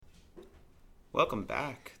Welcome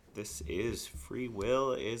back. This is Free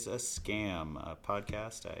Will is a Scam, a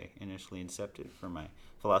podcast I initially incepted for my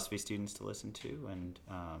philosophy students to listen to, and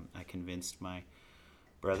I convinced my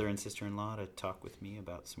brother and sister-in-law to talk with me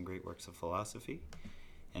about some great works of philosophy.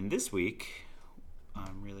 And this week,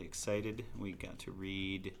 I'm really excited. We got to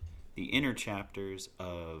read the inner chapters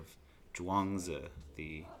of Zhuangzi,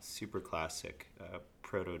 the super classic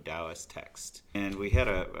proto-Taoist text. And we had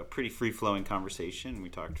a pretty free-flowing conversation. We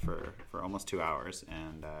talked for almost 2 hours,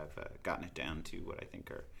 and I've gotten it down to what I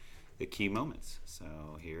think are the key moments. So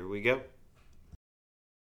here we go.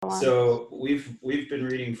 So we've been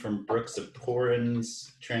reading from Brooks of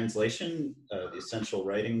Porin's translation, The Essential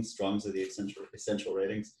Writings, Zhuangzi, The Essential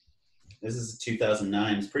Writings. This is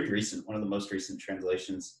 2009. It's pretty recent, one of the most recent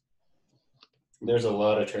translations. There's a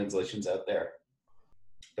lot of translations out there,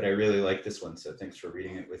 but I really like this one, so thanks for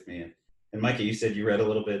reading it with me. And Micah, you said you read a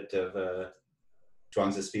little bit of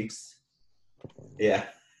Zhuangzi Speaks? Yeah.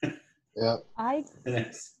 Yeah.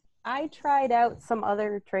 I tried out some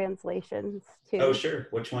other translations too. Oh, sure.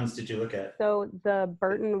 Which ones did you look at? So the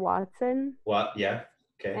Burton Watson. What? Yeah.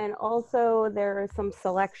 Okay. And also there are some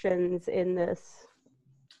selections in this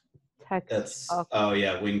text.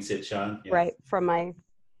 Wing Sit Shan. Yeah. Right, from my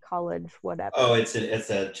college, whatever. Oh, it's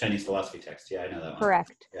a Chinese philosophy text. Yeah, I know that one.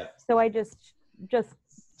 Correct. Yeah. So I just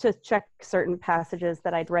to check certain passages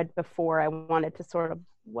that I'd read before, I wanted to sort of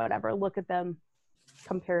look at them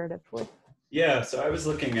comparatively. Yeah, so I was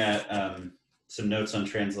looking at some notes on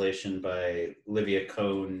translation by Livia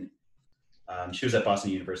Cohn. She was at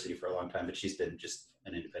Boston University for a long time, but she's been just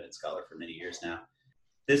an independent scholar for many years now.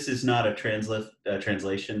 This is not a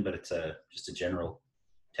translation, but it's just a general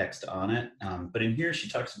text on it. But in here, she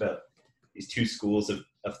talks about these two schools of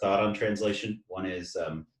thought on translation. One is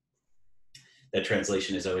that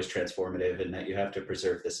translation is always transformative and that you have to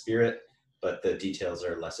preserve the spirit, but the details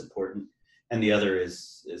are less important. And the other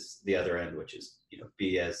is the other end, which is,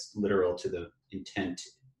 be as literal to the intent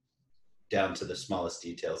down to the smallest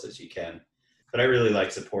details as you can. But I really like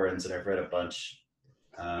Ziporin's, and I've read a bunch,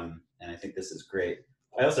 and I think this is great.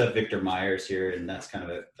 I also have Victor Myers here, and that's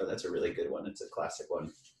a really good one. It's a classic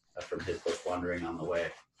one from his book Wandering on the Way.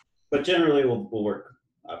 But generally, we'll work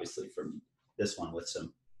obviously from this one with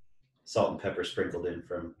some salt and pepper sprinkled in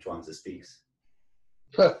from Zhuangzi Speaks.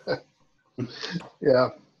 Yeah.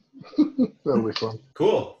 That'll be fun.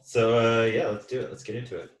 Cool. So let's do it. Let's get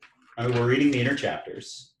into it. We're reading the inner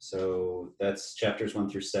chapters. So that's chapters 1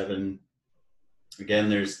 through 7. Again,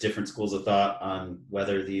 there's different schools of thought on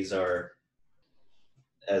whether these are,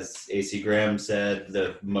 as A.C. Graham said,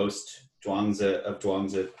 the most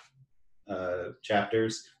Zhuangzi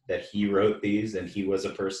chapters, that he wrote these and he was a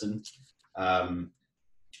person.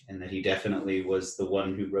 And that he definitely was the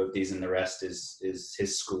one who wrote these, and the rest is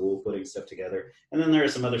his school putting stuff together. And then there are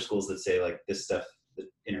some other schools that say, like, this stuff, the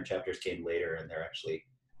inner chapters came later and they're actually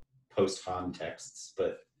post-Han texts.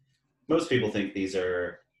 But most people think these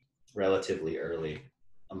are relatively early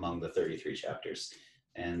among the 33 chapters.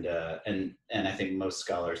 And I think most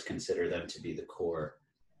scholars consider them to be the core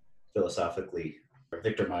philosophically.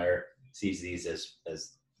 Victor Meyer sees these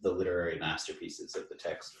as the literary masterpieces of the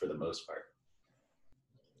text for the most part.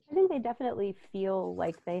 I think they definitely feel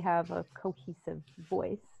like they have a cohesive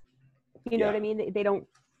voice. You know what I mean? They don't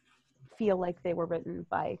feel like they were written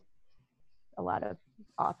by a lot of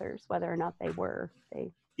authors, whether or not they were.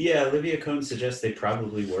 Yeah, Livia Cohn suggests they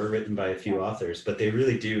probably were written by a few authors, but they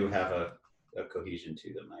really do have a cohesion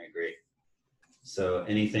to them. I agree. So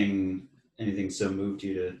anything so moved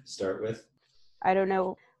you to start with? I don't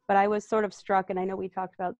know, but I was sort of struck, and I know we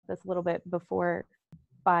talked about this a little bit before,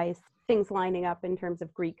 by things lining up in terms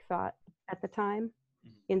of Greek thought at the time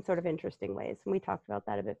in sort of interesting ways. And we talked about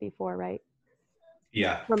that a bit before, right?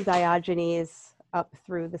 Yeah. From Diogenes up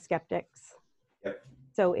through the skeptics. Yep.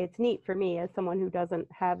 So it's neat for me as someone who doesn't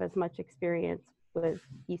have as much experience with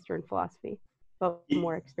Eastern philosophy, but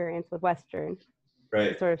more experience with Western.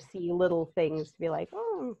 Right. To sort of see little things to be like,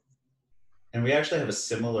 oh. And we actually have a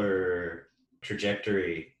similar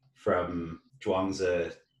trajectory from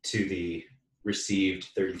Zhuangzi to the received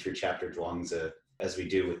 33 chapter Zhuangzi as we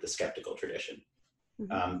do with the skeptical tradition.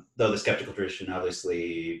 Mm-hmm. Though the skeptical tradition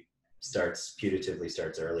obviously putatively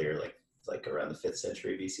starts earlier, like around the 5th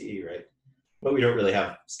century BCE, right? But we don't really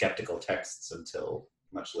have skeptical texts until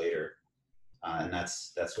much later. And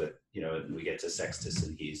that's what, we get to Sextus,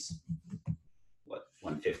 and he's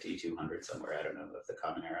 150, 200 somewhere, I don't know, of the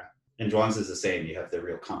Common Era. And Zhuangzi is the same. You have the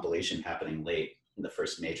real compilation happening late. And the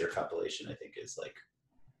first major compilation, I think, is like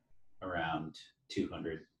around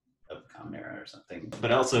 200 of the Common Era or something.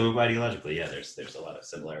 But also ideologically, there's a lot of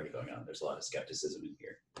similarity going on. There's a lot of skepticism in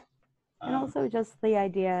here. And also just the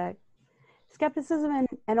idea, skepticism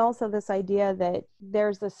and also this idea that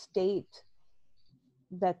there's a state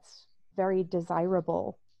that's very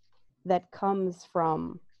desirable that comes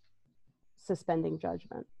from suspending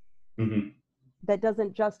judgment. Mm-hmm. That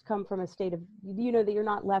doesn't just come from a state of, that you're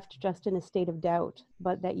not left just in a state of doubt,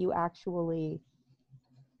 but that you actually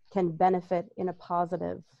can benefit in a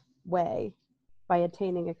positive way by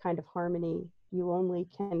attaining a kind of harmony you only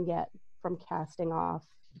can get from casting off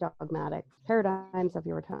dogmatic paradigms of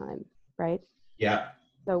your time, right? Yeah.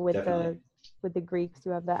 So with definitely. the Greeks,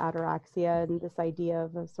 you have the ataraxia and this idea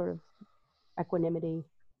of a sort of equanimity.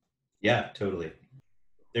 Yeah, totally.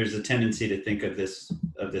 There's a tendency to think of this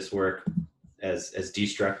work as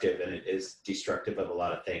destructive, and it is destructive of a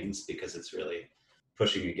lot of things because it's really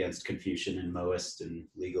pushing against Confucian and Moist and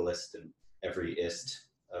legalist and every ist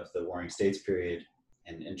of the Warring States period,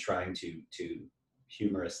 and trying to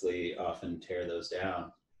humorously often tear those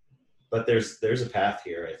down. But there's a path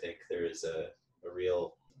here. I think there is a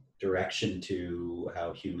real direction to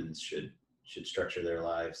how humans should structure their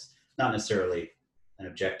lives. Not necessarily an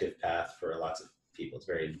objective path for lots of people. It's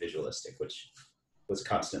very individualistic, which was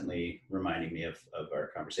constantly reminding me of our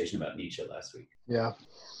conversation about Nietzsche last week. Yeah.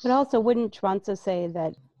 But also, wouldn't Chuanza say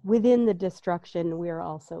that within the destruction, we are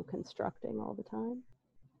also constructing all the time?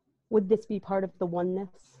 Would this be part of the oneness?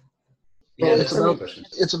 Yeah, Well, that's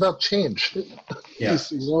it's about change. Yeah.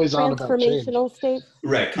 He's always on about change. Transformational states?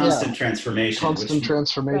 Right, constant transformation. Constant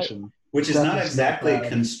transformation. Right. Which is Death not is exactly not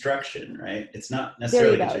bad. construction, right? It's not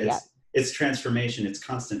necessarily, There you go, it's transformation, it's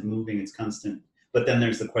constant moving, it's constant. But then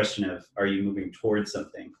there's the question of, are you moving towards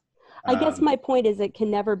something? I guess my point is it can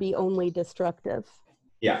never be only destructive.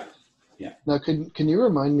 Yeah. Now, can you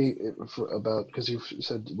remind me about, because you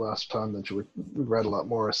said last time that you read a lot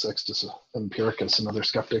more Sextus Empiricus and other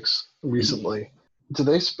skeptics recently. Do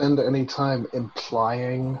they spend any time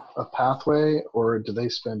implying a pathway, or do they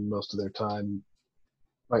spend most of their time,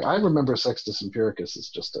 like, I remember Sextus Empiricus as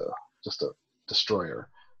just a destroyer,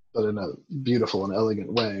 but in a beautiful and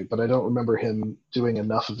elegant way. But I don't remember him doing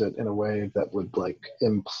enough of it in a way that would like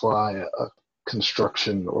imply a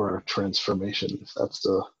construction or a transformation, if that's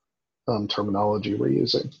the terminology we're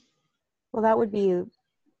using. Well, that would be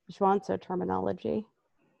Zhuangzi terminology.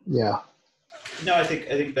 Yeah. No, I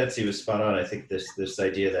think Betsy was spot on. I think this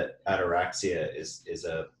idea that ataraxia is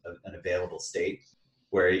an available state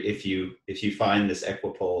where if you find this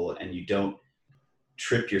equipole and you don't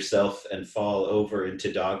trip yourself and fall over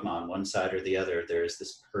into dogma on one side or the other, there is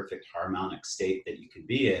this perfect harmonic state that you can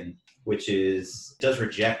be in, which does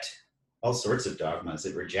reject all sorts of dogmas.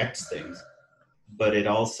 It rejects things, but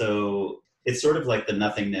it's sort of like the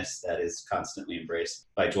nothingness that is constantly embraced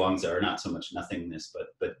by Zhuangzi, or not so much nothingness,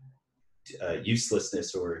 but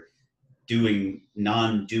uselessness or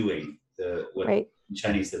non-doing. Right. In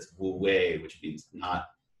Chinese that's wu wei, which means not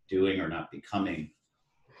doing or not becoming.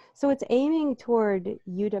 So it's aiming toward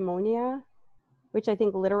eudaimonia, which I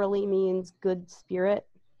think literally means good spirit,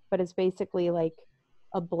 but it's basically like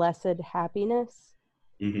a blessed happiness.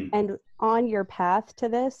 Mm-hmm. And on your path to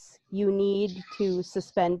this, you need to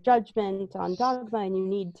suspend judgment on dogma, and you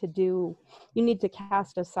need to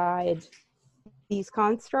cast aside these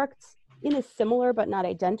constructs in a similar but not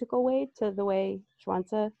identical way to the way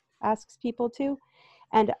Zhuangzi asks people to.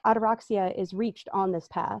 And ataraxia is reached on this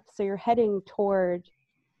path. So you're heading toward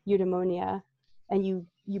eudaimonia, and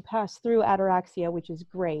you pass through ataraxia, which is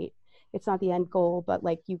great. It's not the end goal, but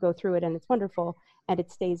like you go through it and it's wonderful and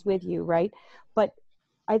it stays with you, right? But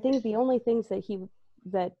I think the only things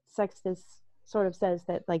that Sextus sort of says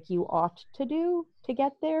that like you ought to do to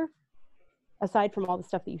get there, aside from all the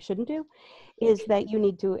stuff that you shouldn't do, is that you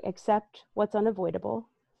need to accept what's unavoidable.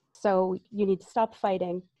 So you need to stop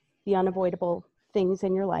fighting the unavoidable things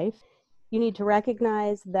in your life. You need to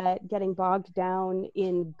recognize that getting bogged down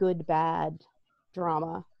in good, bad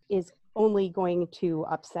drama is only going to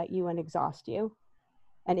upset you and exhaust you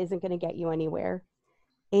and isn't going to get you anywhere.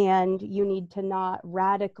 And you need to not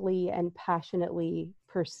radically and passionately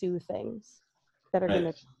pursue things that are going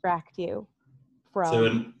to distract you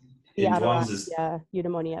from the ataraxia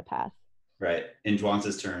eudaimonia path. Right. In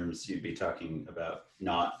Zhuangzi's terms, you'd be talking about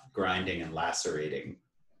not grinding and lacerating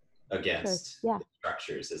against the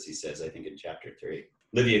structures, as he says, I think in chapter 3.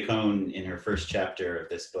 Livia Cohn, in her first chapter of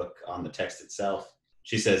this book on the text itself,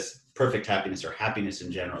 she says perfect happiness, or happiness in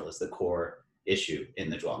general, is the core issue in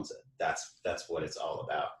the Zhuangzi. That's what it's all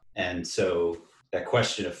about. And so that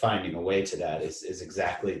question of finding a way to that is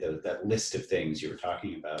exactly that list of things you were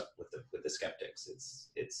talking about with the skeptics.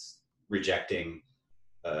 It's rejecting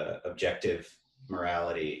objective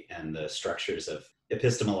morality and the structures of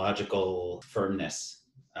epistemological firmness.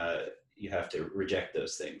 You have to reject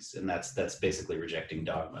those things, and that's basically rejecting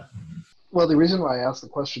dogma. Well, the reason why I asked the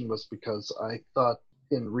question was because I thought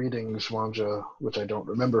in reading Zhuangzi, which I don't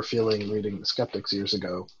remember feeling reading the Skeptics years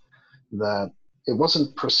ago, that it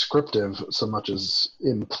wasn't prescriptive so much as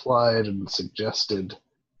implied and suggested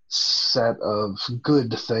set of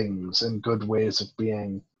good things and good ways of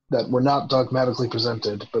being that were not dogmatically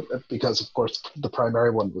presented, but because, of course, the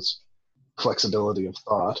primary one was flexibility of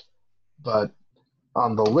thought. But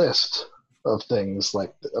on the list of things,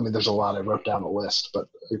 like, I mean, there's a lot. I wrote down a list, but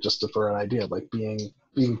just for an idea, like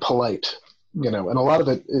being polite, and a lot of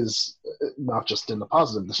it is not just in the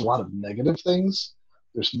positive. There's a lot of negative things.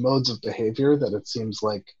 There's modes of behavior that it seems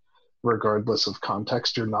like, regardless of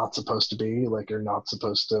context, you're not supposed to be. Like, you're not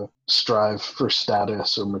supposed to strive for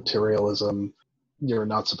status or materialism. You're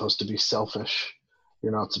not supposed to be selfish.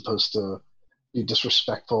 You're not supposed to be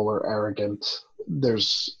disrespectful or arrogant.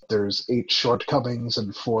 There's 8 shortcomings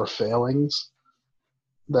and 4 failings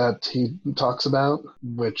that he talks about,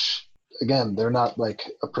 which, again, they're not like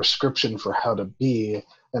a prescription for how to be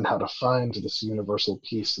and how to find this universal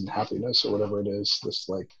peace and happiness or whatever it is, this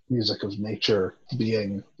like music of nature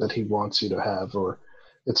being that he wants you to have. Or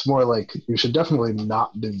it's more like, you should definitely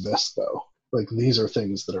not do this though. Like, these are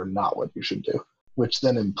things that are not what you should do, which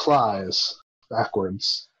then implies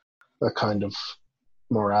backwards a kind of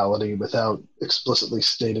morality without explicitly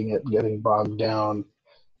stating it, getting bogged down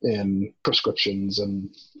in prescriptions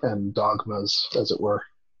and dogmas, as it were.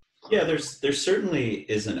 Yeah, there certainly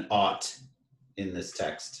is an ought in this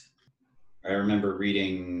text. I remember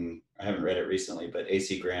reading, I haven't read it recently, but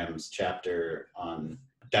A.C. Graham's chapter on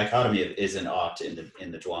dichotomy of is and ought in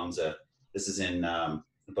the Zhuangzi. This is in a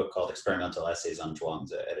book called Experimental Essays on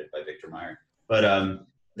Zhuangzi, edited by Victor Meyer. But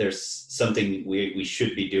there's something we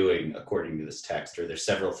should be doing according to this text, or there's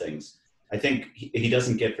several things. I think he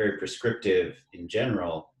doesn't get very prescriptive in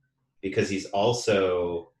general, because he's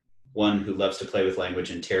also one who loves to play with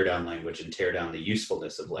language and tear down the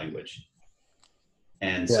usefulness of language.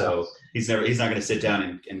 And so he's not going to sit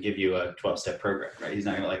down and give you a 12-step program, right? He's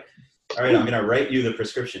not going to like, all right, I'm going to write you the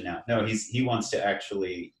prescription now. No, he wants to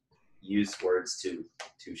actually use words to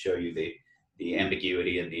show you the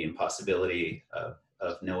ambiguity and the impossibility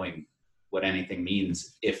of knowing what anything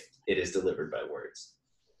means if it is delivered by words.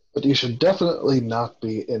 But you should definitely not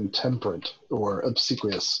be intemperate or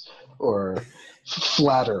obsequious or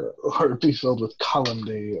flatter or be filled with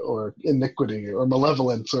calumny or iniquity or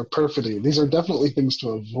malevolence or perfidy. These are definitely things to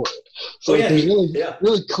avoid. So there's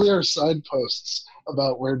really clear signposts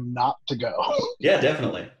about where not to go. Yeah,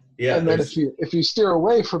 definitely. Yeah. And then if you steer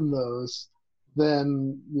away from those,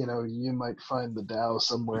 then you might find the Tao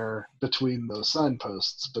somewhere between those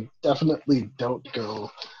signposts. But definitely don't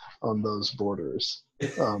go on those borders.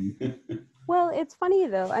 Well, it's funny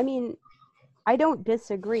though. I mean, I don't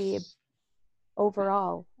disagree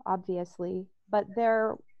overall, obviously, but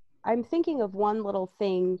I'm thinking of one little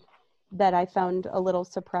thing that I found a little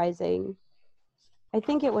surprising. I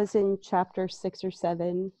think it was in chapter 6 or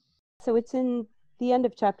 7. So it's in the end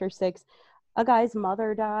of chapter 6. A guy's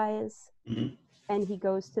mother dies, mm-hmm. and he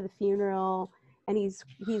goes to the funeral, and he's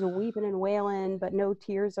weeping and wailing, but no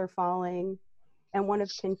tears are falling. And one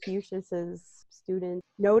of Confucius's students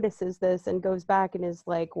notices this and goes back and is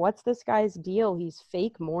like, what's this guy's deal? He's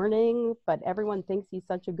fake mourning, but everyone thinks he's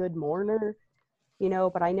such a good mourner,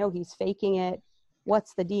 but I know he's faking it.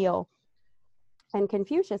 What's the deal? And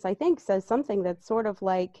Confucius, I think, says something that's sort of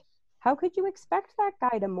like, how could you expect that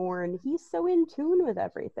guy to mourn? He's so in tune with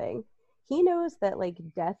everything. He knows that like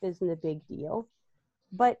death isn't a big deal,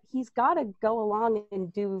 but he's got to go along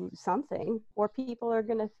and do something, or people are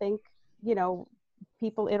going to think,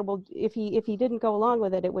 if he didn't go along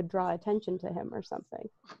with it, it would draw attention to him or something.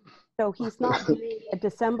 So he's not being a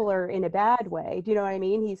dissembler in a bad way. Do you know what I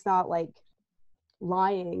mean? He's not like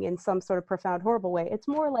lying in some sort of profound, horrible way. It's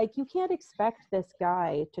more like, you can't expect this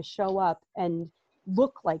guy to show up and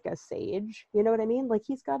look like a sage. You know what I mean? Like,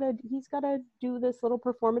 he's got to do this little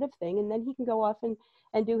performative thing, and then he can go off and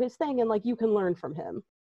do his thing, and like, you can learn from him.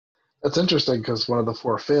 That's interesting, because one of the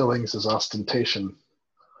 4 failings is ostentation.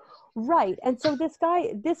 Right. And so this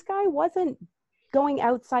guy wasn't going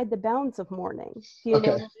outside the bounds of mourning. Do you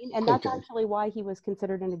know what I mean? And that's actually why he was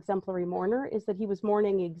considered an exemplary mourner, is that he was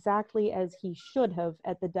mourning exactly as he should have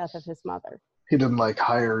at the death of his mother. He didn't like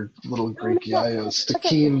hire little Greek yayas to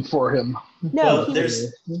keen for him. No.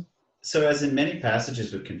 So as in many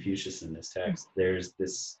passages with Confucius in this text, there's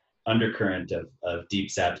this undercurrent of deep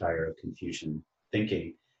satire of Confucian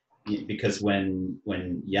thinking, because when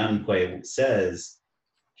Yang Hui says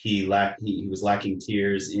he was lacking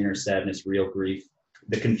tears, inner sadness, real grief,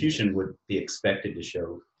 the Confucian would be expected to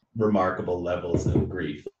show remarkable levels of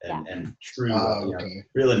grief and true, Okay.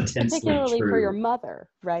 real intensely Particularly true. for your mother,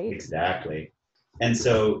 right? Exactly. And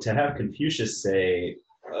so to have Confucius say,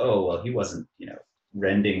 oh, well, he wasn't,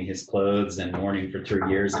 rending his clothes and mourning for 3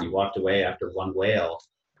 years and he walked away after one wail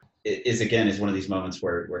is one of these moments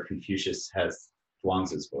where Confucius has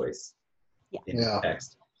Zhuangzi's voice in the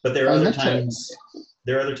text. But there are other times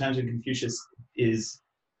when Confucius is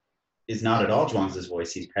not at all Zhuangzi's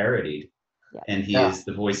voice. He's parodied, and he is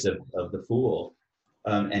the voice of the fool.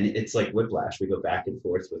 And it's like whiplash. We go back and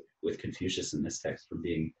forth with Confucius in this text, from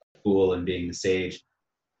being fool and being the sage.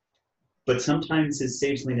 But sometimes his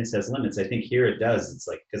sageliness has limits. I think here it does. It's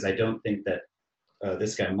like, because I don't think that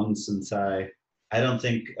this guy Meng Sunsai, I don't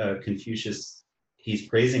think Confucius, he's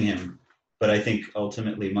praising him, but I think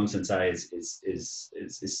ultimately Meng Sunsai is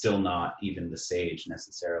still not even the sage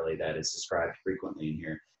necessarily that is described frequently in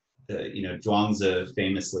here. Zhuangzi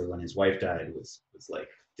famously, when his wife died, was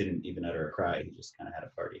like, didn't even utter a cry. He just kind of had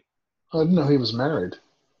a party. I didn't know he was married.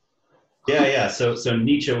 Yeah. So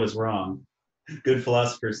Nietzsche was wrong. Good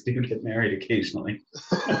philosophers do get married occasionally.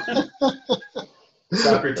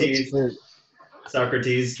 Socrates,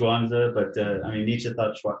 Zhuangzi, but Nietzsche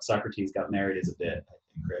thought Socrates got married as a bit, I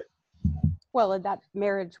think, right? Well, and that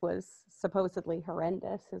marriage was supposedly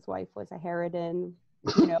horrendous. His wife was a harridan,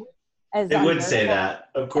 as they would say that.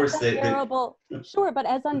 Of course, unbearable. Sure, but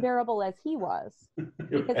as unbearable as he was,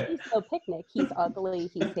 because right. He's no picnic. He's ugly.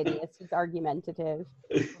 He's hideous. He's argumentative.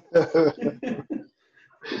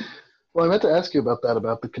 Well, I meant to ask you about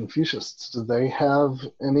the Confucianists. Do they have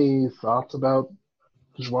any thoughts about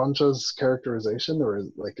Zhuangzi's characterization, or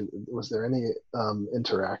was there any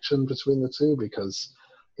interaction between the two? Because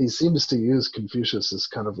he seems to use Confucius as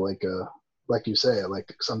kind of like you say,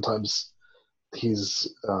 like sometimes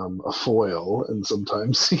he's a foil, and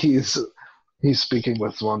sometimes he's speaking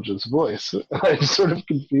with Zhuangzi's voice. I'm sort of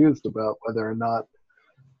confused about whether or not,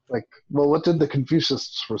 what did the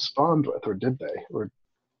Confucianists respond with, or did they? Or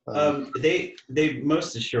they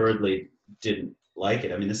most assuredly didn't like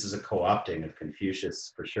it. I mean, this is a co-opting of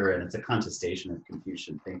Confucius for sure, and it's a contestation of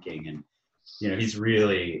Confucian thinking, and he's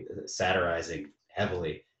really satirizing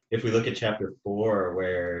heavily. If we look at chapter 4,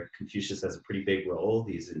 where Confucius has a pretty big role,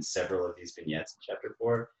 he's in several of these vignettes in chapter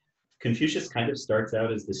 4. Confucius kind of starts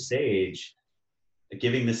out as the sage,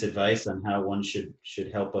 giving this advice on how one should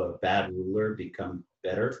help a bad ruler become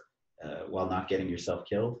better while not getting yourself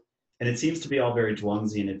killed. And it seems to be all very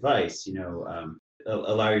Zhuangzian advice,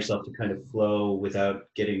 allow yourself to kind of flow without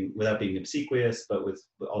being obsequious, but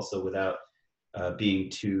also without being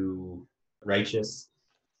too righteous.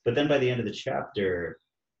 But then by the end of the chapter,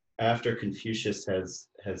 after Confucius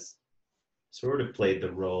has sort of played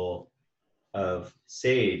the role of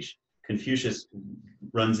sage, Confucius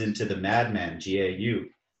runs into the madman, Jie Yu,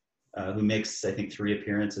 who makes, I think, 3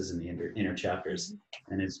 appearances in the inner chapters,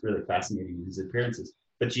 and is really fascinating in his appearances.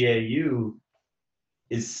 But Jie Yu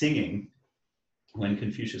is singing when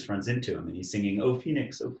Confucius runs into him, and he's singing, O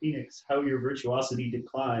Phoenix, how your virtuosity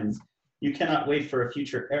declines. You cannot wait for a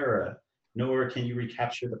future era, nor can you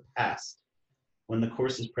recapture the past. When the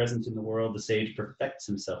course is present in the world, the sage perfects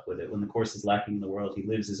himself with it. When the course is lacking in the world, he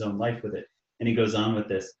lives his own life with it. And he goes on with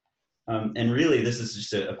this. And really, this is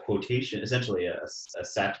just a quotation, essentially a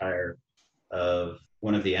satire of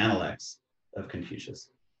one of the Analects of Confucius,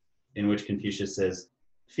 in which Confucius says,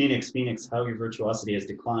 Phoenix, how your virtuosity has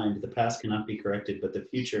declined. The past cannot be corrected, but the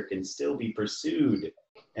future can still be pursued.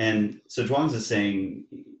 And so Zhuangzi is saying,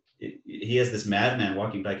 he has this madman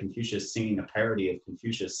walking by Confucius singing a parody of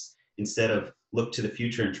Confucius. Instead of look to the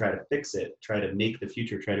future and try to fix it, try to make the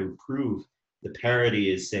future, try to improve, the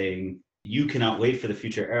parody is saying, you cannot wait for the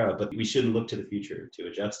future era, but we shouldn't look to the future to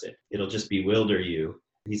adjust it. It'll just bewilder you.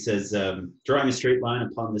 He says, drawing a straight line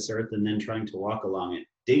upon this earth and then trying to walk along it.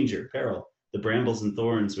 Danger, peril. The brambles and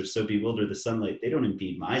thorns which so bewilder the sunlight, they don't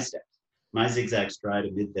impede my steps. My zigzag stride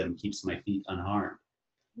amid them keeps my feet unharmed.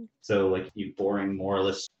 So like you boring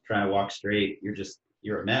moralist trying to walk straight,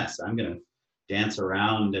 you're a mess. I'm going to dance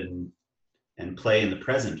around and play in the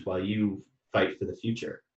present while you fight for the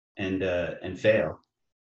future and fail.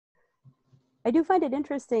 I do find it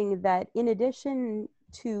interesting that in addition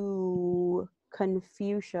to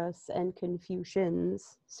Confucius and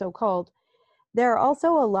Confucians, so-called, there are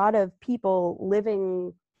also a lot of people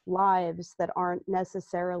living lives that aren't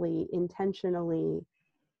necessarily intentionally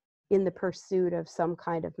in the pursuit of some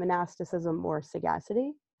kind of monasticism or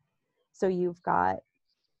sagacity. So you've got,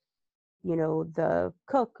 the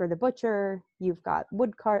cook or the butcher, you've got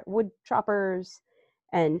wood choppers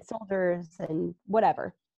and soldiers and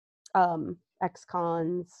whatever,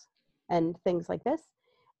 ex-cons and things like this.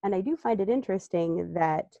 And I do find it interesting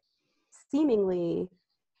that seemingly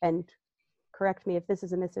and correct me if this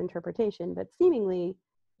is a misinterpretation, but seemingly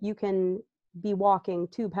you can be walking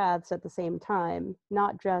two paths at the same time,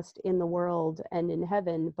 not just in the world and in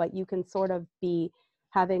heaven, but you can sort of be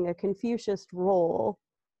having a Confucius role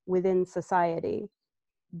within society,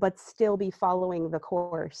 but still be following the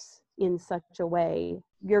course in such a way.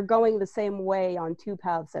 You're going the same way on two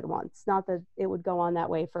paths at once. Not that it would go on that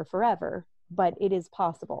way for forever, but it is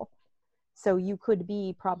possible. So you could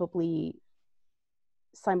be probably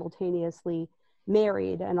simultaneously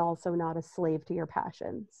married and also not a slave to your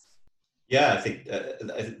passions. Yeah, I think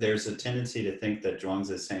there's a tendency to think that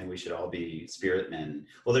Zhuangzi is saying we should all be spirit men.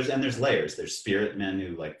 Well, there's layers. There's spirit men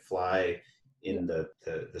who like fly in the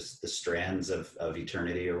strands of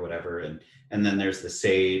eternity or whatever, and then there's the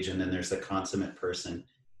sage, and then there's the consummate person.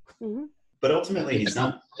 Mm-hmm. But ultimately, he's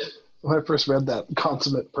not. When I first read that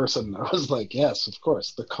consummate person, I was like, yes, of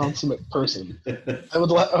course, the consummate person. I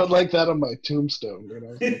would like that on my tombstone,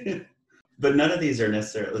 you know. But none of these are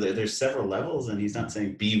necessarily. There's several levels, and he's not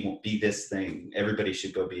saying be this thing. Everybody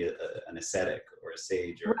should go be an ascetic or a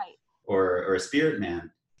sage or a spirit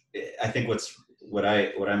man. I think what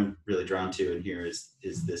I'm really drawn to in here is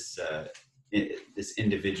this this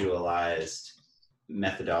individualized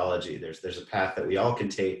methodology. There's a path that we all can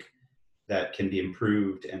take that can be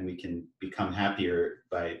improved, and we can become happier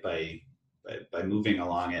by moving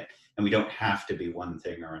along it, and we don't have to be one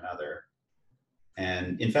thing or another.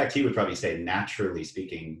 And in fact, he would probably say, naturally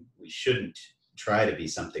speaking, we shouldn't try to be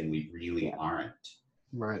something we really aren't,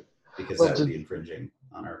 right? Because that would be infringing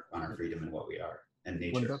on our freedom and what we are and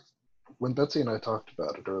nature. When Betsy and I talked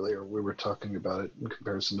about it earlier, we were talking about it in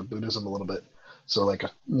comparison to Buddhism a little bit. So like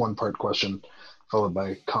a one-part question followed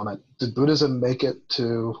by comment. Did Buddhism make it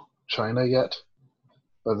to China yet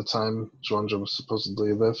by the time Zhuangzi was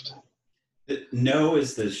supposedly lived? No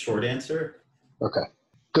is the short answer. Okay.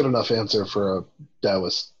 Good enough answer for a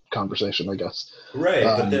Taoist conversation, I guess. Right,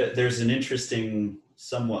 but there's an interesting,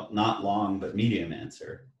 somewhat not long, but medium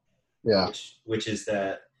answer. Yeah. Which is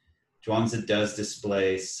that Zhuangzi does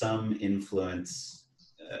display some influence,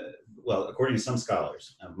 well, according to some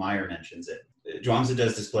scholars, Meyer mentions it. Zhuangzi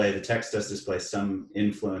does display, the text does display some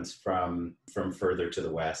influence from further to the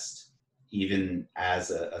west, even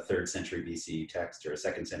as a 3rd century BCE text or a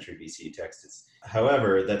 2nd century BCE text.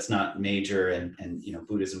 However, that's not major, and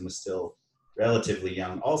Buddhism was still relatively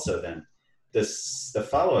young also then. The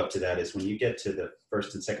follow-up to that is when you get to the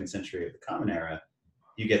 1st and 2nd century of the Common Era,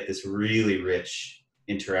 you get this really rich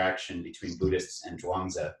interaction between Buddhists and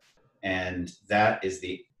Zhuangzi, and that is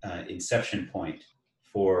the inception point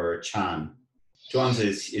for Chan.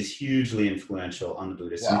 Zhuangzi is hugely influential on the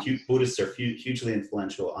Buddhists, and Buddhists are hugely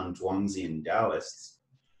influential on Zhuangzian Taoists.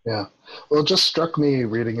 Yeah. Well, it just struck me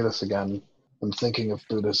reading this again. I'm thinking of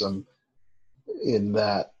Buddhism in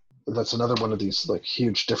that's another one of these like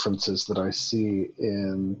huge differences that I see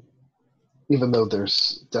in, even though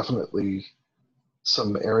there's definitely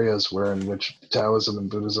some areas in which Taoism and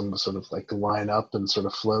Buddhism sort of like line up and sort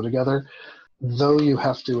of flow together, though you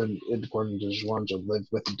have to, according to Zhuangzi, live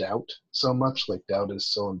with doubt so much, like doubt is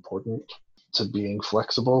so important to being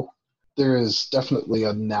flexible. There is definitely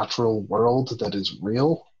a natural world that is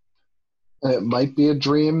real, and it might be a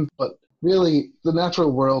dream, but really the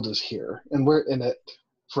natural world is here, and we're in it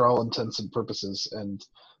for all intents and purposes, and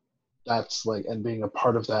that's like, and being a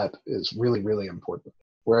part of that is really, really important.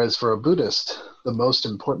 Whereas for a Buddhist, the most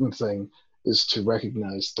important thing is to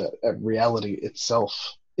recognize that reality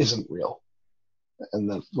itself isn't real, and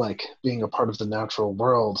that like being a part of the natural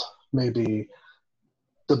world may be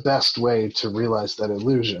the best way to realize that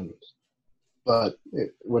illusion. But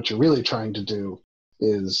what you're really trying to do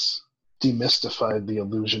is demystify the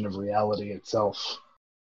illusion of reality itself.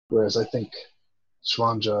 Whereas I think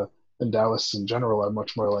Zhuangzi and Taoists in general are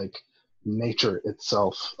much more like nature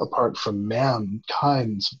itself, apart from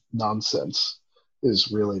mankind's nonsense,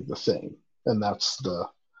 is really the thing. And that's the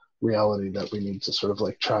reality that we need to sort of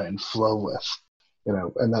like try and flow with,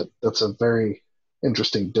 and that's a very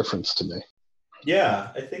interesting difference to me.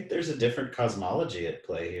 Yeah, I think there's a different cosmology at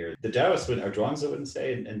play here. The Taoists or Zhuangzi wouldn't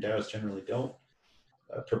say, and Taoists generally don't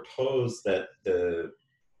propose that the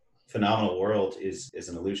phenomenal world is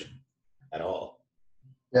an illusion at all.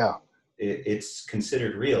 Yeah. It's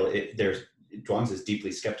considered real. Zhuangzi is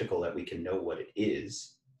deeply skeptical that we can know what it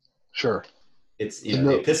is. Sure. It's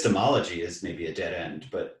the epistemology is maybe a dead end,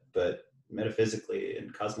 but metaphysically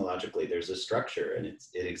and cosmologically there's a structure, and it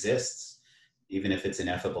exists, even if it's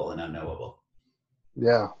ineffable and unknowable.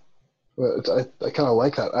 Yeah, I kind of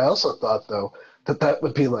like that. I also thought though that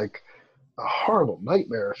would be like a horrible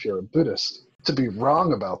nightmare if you're a Buddhist to be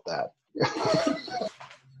wrong about that.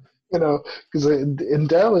 You know, because in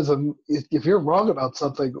Taoism, if you're wrong about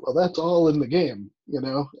something, well, that's all in the game, you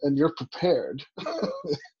know, and you're prepared.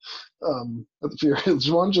 If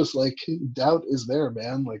you're one, just like doubt is there,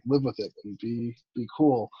 man. Like live with it and be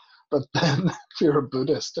cool. But then, if you're a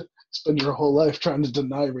Buddhist, spend your whole life trying to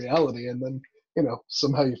deny reality, and then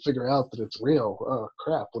somehow you figure out that it's real. Oh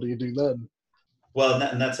crap! What do you do then? Well,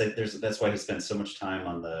 and that's like that's why he spends so much time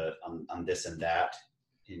on on this and that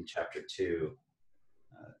in chapter 2.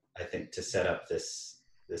 I think to set up this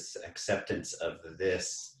acceptance of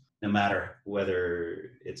this, no matter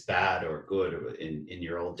whether it's bad or good, or in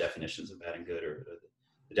your old definitions of bad and good, or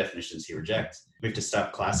the definitions he rejects, we have to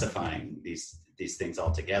stop classifying these things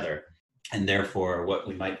altogether. And therefore, what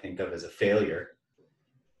we might think of as a failure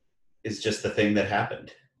is just the thing that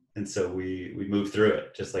happened. And so we move through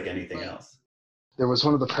it just like anything else. There was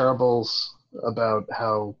one of the parables about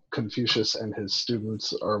how Confucius and his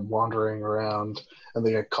students are wandering around and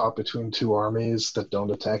they get caught between two armies that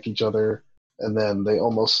don't attack each other, and then they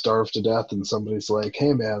almost starve to death, and somebody's like,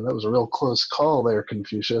 hey man, that was a real close call there,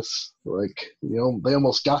 Confucius. Like, they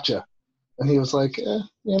almost got you. And he was like,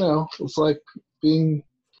 it's like being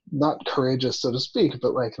not courageous, so to speak,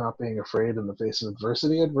 but like not being afraid in the face of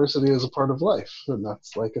adversity. Adversity is a part of life, and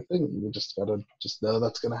that's like a thing. You just gotta just know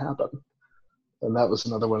that's gonna happen. And that was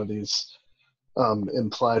another one of these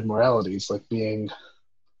implied moralities, like being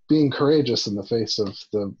courageous in the face of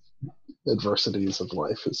the adversities of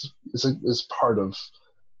life is part of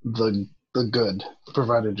the good,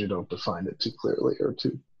 provided you don't define it too clearly or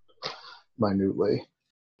too minutely.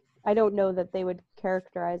 I don't know that they would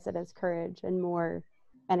characterize it as courage, and more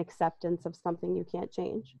an acceptance of something you can't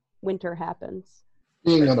change. Winter happens.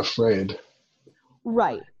 Being unafraid.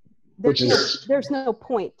 Right. There's no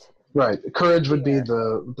point. Right. Courage would be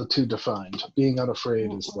the two defined. Being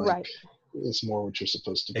unafraid is like right. is more what you're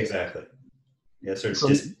supposed to do. Exactly. Yeah, sort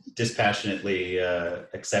of dispassionately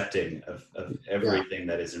accepting of everything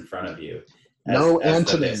that is in front of you. No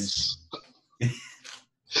antonyms.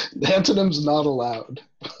 Antonyms not allowed.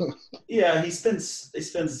 Yeah, he spends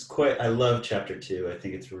quite. I love chapter 2. I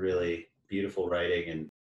think it's really beautiful writing,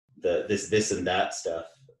 and this and that stuff.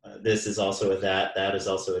 This is also a that. That is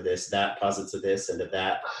also a this. That posits a this and a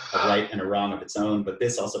that, a right and a wrong of its own. But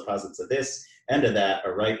this also posits a this and a that,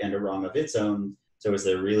 a right and a wrong of its own. So is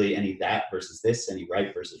there really any that versus this, any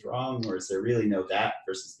right versus wrong, or is there really no that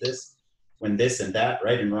versus this? When this and that,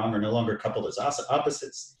 right and wrong, are no longer coupled as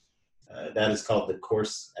opposites, that is called the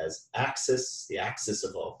course as axis, the axis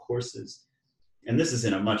of all courses. And this is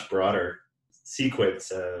in a much broader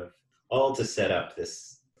sequence of all to set up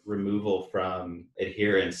this removal from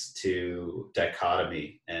adherence to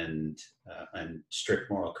dichotomy and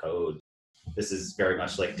strict moral code. This is very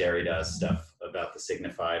much like Derrida's stuff about the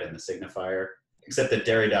signified and the signifier, except that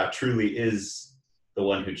Derrida truly is the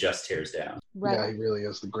one who just tears down. Right. Yeah, he really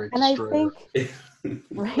is the great destroyer. And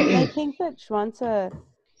I think that Zhuangzi,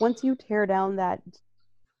 once you tear down that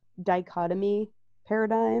dichotomy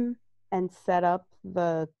paradigm and set up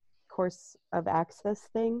the course of access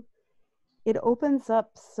thing, it opens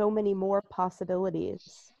up so many more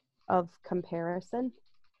possibilities of comparison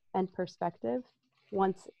and perspective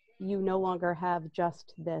once you no longer have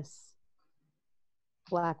just this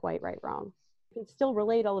black, white, right, wrong. You can still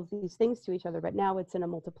relate all of these things to each other, but now it's in a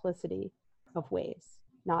multiplicity of ways,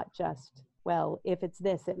 not just, well, if it's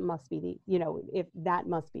this, it must be if that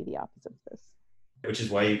must be the opposite of this. Which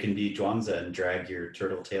is why you can be Zhuangzi and drag your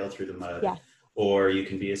turtle tail through the mud. Yeah. Or you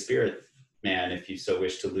can be a spirit man if you so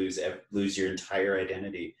wish to lose your entire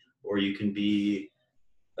identity. Or you can be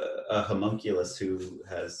a homunculus who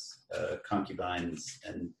has concubines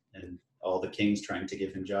and all the kings trying to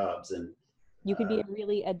give him jobs. And you could be a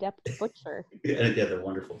really adept butcher. Yeah, the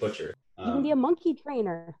wonderful butcher. You can be a monkey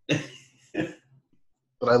trainer.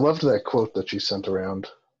 But I loved that quote that you sent around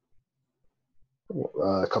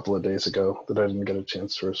a couple of days ago that I didn't get a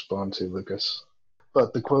chance to respond to, Lucas.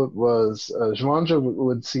 But the quote was, Zhuangzi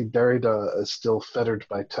would see Derrida as still fettered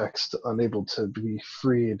by text, unable to be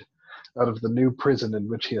freed out of the new prison in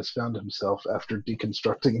which he has found himself after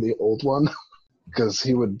deconstructing the old one. Because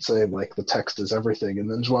he would say, like, the text is everything. And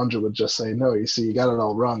then Zhuangzi would just say, no, you see, you got it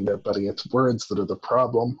all wrong there, buddy. It's words that are the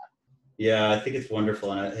problem. Yeah, I think it's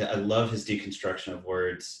wonderful. And I love his deconstruction of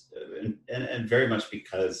words. And very much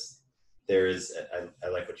because there is, I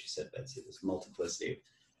like what you said, Betsy, this multiplicity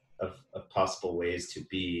of possible ways to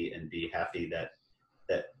be and be happy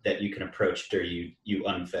that you can approach or you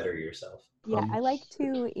unfetter yourself. Yeah, I like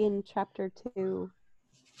to, in chapter 2,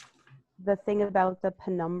 the thing about the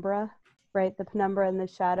penumbra, right? The penumbra and the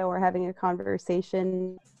shadow are having a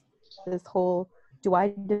conversation. This whole, do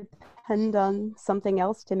I depend depend on something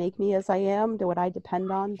else to make me as I am? Do what I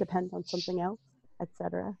depend on something else,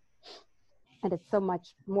 etc.? And it's so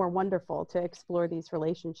much more wonderful to explore these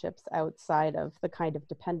relationships outside of the kind of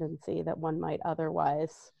dependency that one might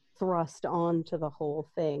otherwise thrust onto the whole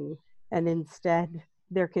thing. And instead,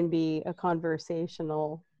 there can be a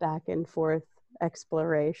conversational back and forth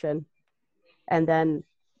exploration. And then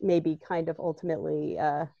maybe kind of ultimately,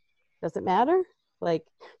 does it matter? Like,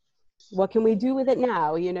 what can we do with it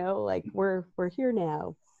now? You know, like we're here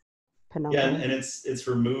now. Yeah, and it's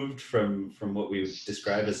removed from what we would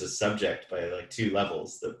describe as a subject by like two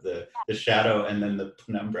levels, the shadow and then the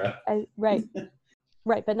penumbra. Right.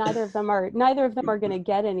 Right, but neither of them are going to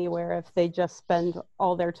get anywhere if they just spend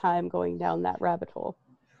all their time going down that rabbit hole.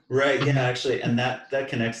 Right, yeah, actually, and that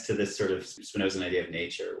connects to this sort of Spinozan idea of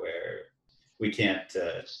nature, where we can't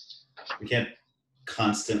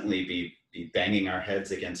constantly be banging our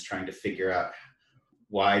heads against trying to figure out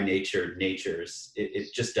why natures.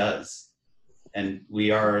 It just does. And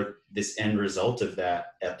we are this end result of that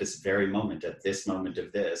at this very moment, at this moment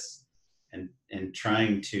of this, and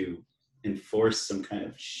trying to enforce some kind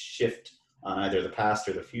of shift on either the past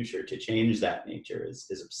or the future to change that nature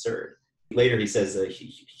is absurd. Later he says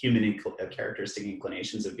human characteristic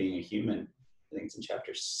inclinations of being a human, I think it's in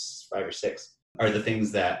chapter 5 or 6, are the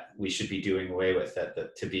things that we should be doing away with.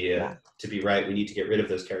 That to be right, we need to get rid of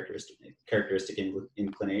those characteristic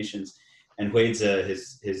inclinations. And Huizi,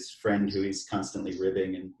 his friend who he's constantly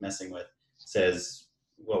ribbing and messing with, says,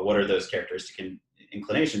 well, what are those characteristic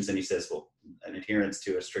inclinations? And he says, well, an adherence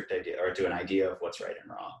to a strict idea or to an idea of what's right and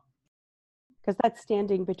wrong. Because that's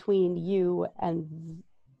standing between you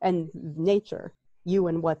and nature, you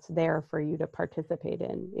and what's there for you to participate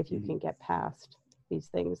in, if you can get past these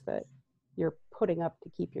things that you're putting up to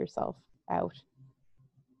keep yourself out,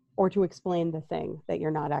 or to explain the thing that you're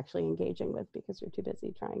not actually engaging with because you're too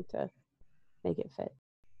busy trying to make it fit.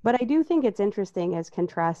 But I do think it's interesting, as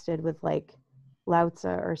contrasted with like Lao Tzu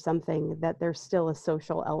or something, that there's still a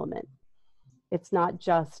social element. It's not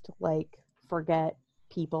just like forget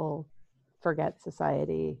people, forget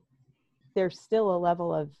society. There's still a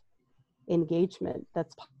level of engagement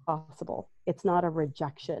that's possible. It's not a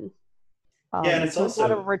rejection. And it's also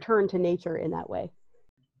not a return to nature in that way.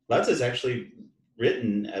 Lao Tzu is actually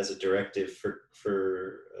written as a directive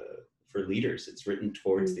for leaders. It's written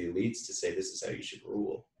towards the elites to say this is how you should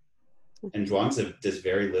rule. And Zhuangzi does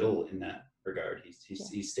very little in that regard.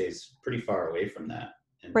 He stays pretty far away from that.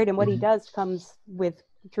 Right, and what he does comes with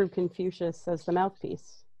through Confucius as the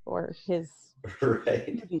mouthpiece, or his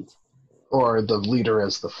student. Or the leader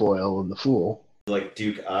as the foil and the fool. Like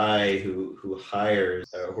Duke Ai, who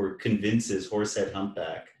hires or convinces Horsehead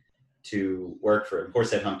Humpback to work for him.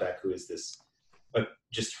 Horsehead Humpback, who is this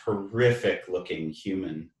just horrific looking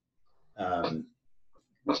human,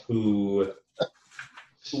 who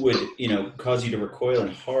would cause you to recoil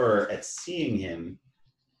in horror at seeing him.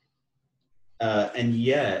 And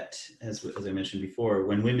yet, as I mentioned before,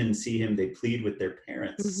 when women see him, they plead with their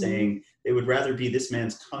parents, saying they would rather be this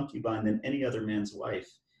man's concubine than any other man's wife.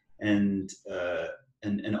 And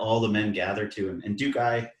all the men gather to him. And Duke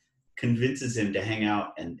Ai convinces him to hang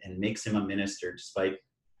out and makes him a minister, despite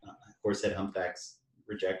Horsehead Humpback's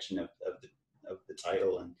rejection of the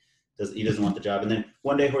title, and he doesn't want the job. And then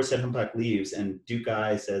one day Horsehead Humpback leaves, and Duke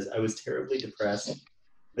Ai says, I was terribly depressed,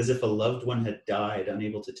 as if a loved one had died,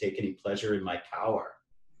 unable to take any pleasure in my power.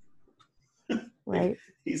 Right.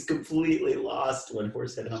 He's completely lost when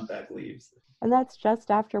Horsehead Humpback leaves. And that's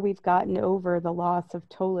just after we've gotten over the loss of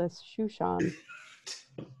Tolis Shushan.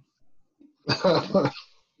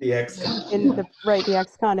 The ex-con. The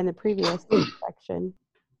ex-con in the previous section.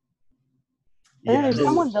 And then there's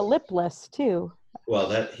someone, the lipless, too.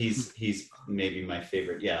 Well, he's maybe my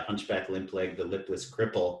favorite. Yeah, Hunchback Limpleg, the lipless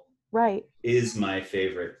cripple. Right. Is my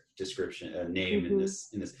favorite description, name in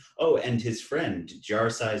this. Oh, and his friend,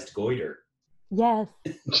 Jar-Sized Goiter. Yes.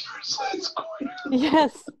 Jar-Sized Goiter.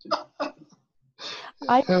 Yes.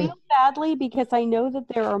 I feel badly because I know that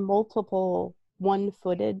there are multiple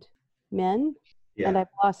one-footed men, and I've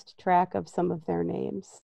lost track of some of their names.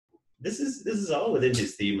 This is all within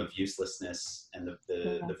his theme of uselessness and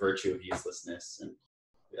the virtue of uselessness, and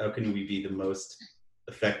how can we be the most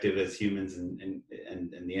effective as humans, and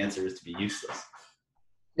the answer is to be useless.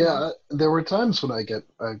 Yeah, there were times when I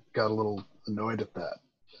got a little annoyed at that,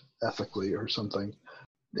 ethically or something.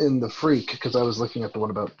 In The Freak, because I was looking at the one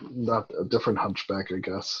about not a different hunchback, I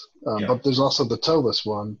guess. But there's also the toeless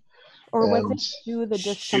one. Or was it Shoe the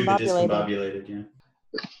Discombobulated? Yeah.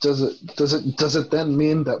 Does it then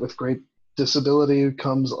mean that with great disability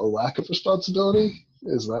comes a lack of responsibility?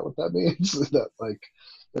 Is that what that means? Is that like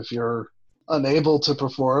if you're unable to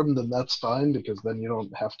perform, then that's fine, because then you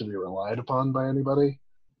don't have to be relied upon by anybody.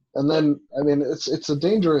 And then, I mean, it's a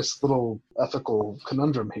dangerous little ethical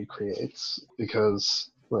conundrum he creates,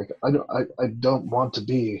 because like I don't want to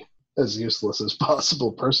be as useless as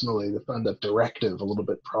possible personally. To find that directive a little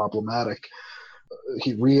bit problematic.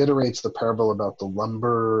 He reiterates the parable about the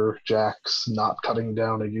lumberjacks not cutting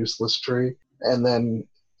down a useless tree, and then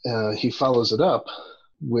he follows it up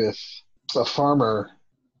with a farmer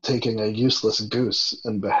taking a useless goose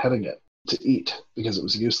and beheading it to eat because it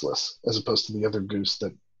was useless, as opposed to the other goose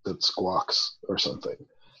that squawks or something.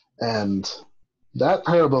 And that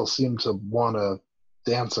parable seemed to want to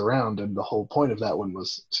dance around, and the whole point of that one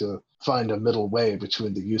was to find a middle way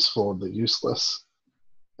between the useful and the useless.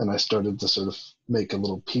 And I started to sort of make a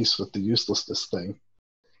little peace with the uselessness thing.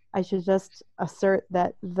 I should just assert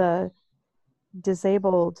that the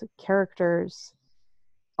disabled characters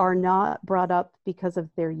are not brought up because of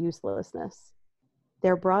their uselessness.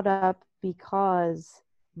 They're brought up because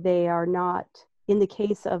they are not, in the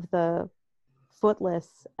case of the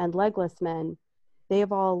footless and legless men, they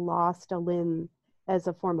have all lost a limb as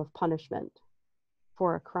a form of punishment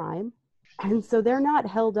for a crime. And so they're not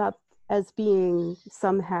held up as being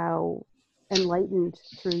somehow enlightened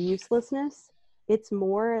through uselessness. It's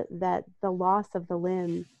more that the loss of the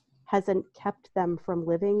limb hasn't kept them from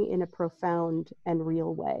living in a profound and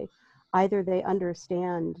real way. Either they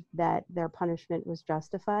understand that their punishment was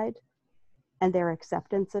justified and their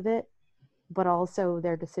acceptance of it, but also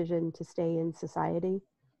their decision to stay in society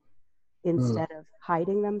instead of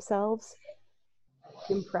hiding themselves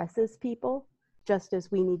impresses people, just as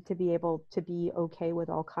we need to be able to be okay with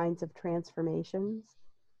all kinds of transformations.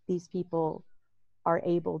 These people are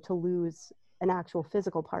able to lose an actual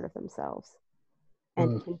physical part of themselves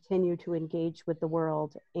and continue to engage with the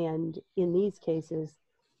world, and in these cases,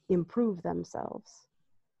 improve themselves.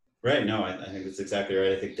 Right. No, I think that's exactly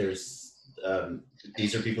right. I think there's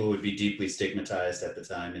these are people who would be deeply stigmatized at the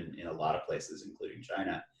time in a lot of places, including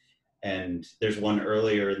China. And there's one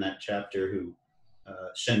earlier in that chapter who,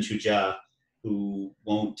 Shen Chujia, who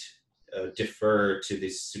won't defer to the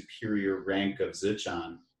superior rank of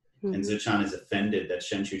Zichan. And Zichan is offended that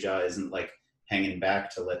Shen Chujia isn't like hanging back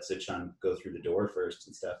to let Zichan go through the door first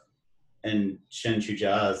and stuff. And Shen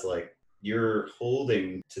Chujia is like, you're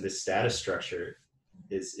holding to this status structure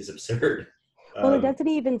is absurd. Well, doesn't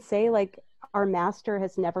he even say, like, our master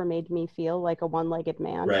has never made me feel like a one-legged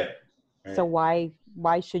man? Right. So why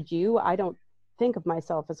should you? I don't think of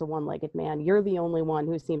myself as a one-legged man. You're the only one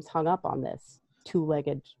who seems hung up on this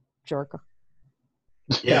two-legged jerk.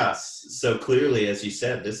 Yeah. So clearly, as you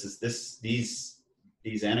said, these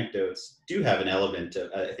anecdotes do have an element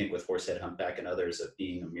of, I think, with Horsehead, Humpback, and others, of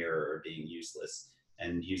being a mirror or being useless,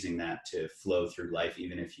 and using that to flow through life,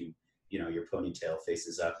 even if your ponytail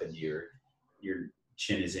faces up and your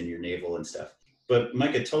chin is in your navel and stuff. But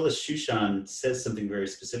Micah, Tolis Shushan says something very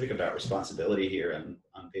specific about responsibility here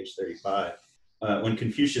on page 35. When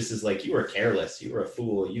Confucius is like, you were careless, you were a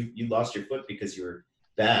fool, you lost your foot because you were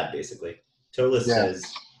bad, basically. Tolis says,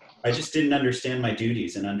 I just didn't understand my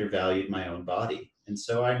duties and undervalued my own body. And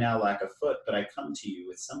so I now lack a foot, but I come to you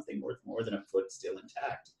with something worth more than a foot still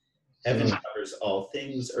intact. Heaven covers all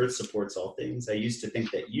things, earth supports all things. I used to think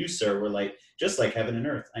that you, sir, were just like heaven and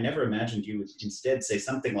earth. I never imagined you would instead say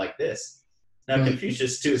something like this. Now,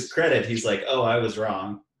 Confucius, to his credit, he's like, oh, I was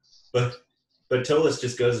wrong. But Tolis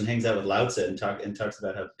just goes and hangs out with Lao Tzu and talks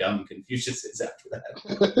about how dumb Confucius is after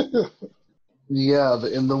that. Yeah,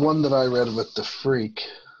 in the one that I read with the Freak,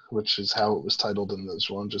 which is how it was titled in this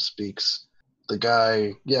one, just speaks. The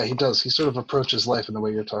guy, he does. He sort of approaches life in the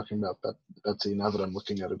way you're talking about, Betsy, now that I'm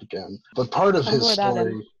looking at it again. But part of his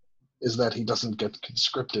story is that he doesn't get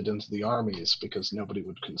conscripted into the armies because nobody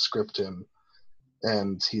would conscript him.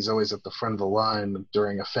 And he's always at the front of the line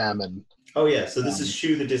during a famine. Oh, yeah. So this is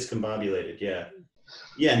Shu the Discombobulated, yeah.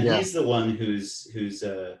 Yeah, and he's the one whose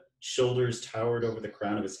shoulders towered over the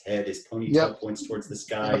crown of his head. His ponytail points towards the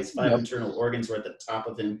sky. His 5 internal organs were at the top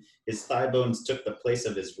of him. His thigh bones took the place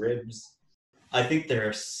of his ribs. I think there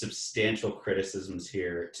are substantial criticisms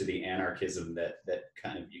here to the anarchism that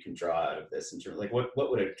kind of you can draw out of this. In terms of what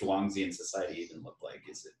would a Zhuangzian society even look like?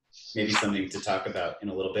 Is it maybe something to talk about in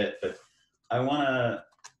a little bit? But I want to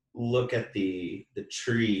look at the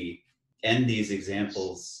tree and these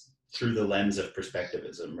examples through the lens of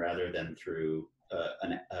perspectivism rather than through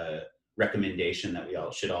a recommendation that we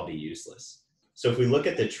should all be useless. So if we look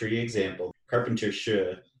at the tree example, Carpenter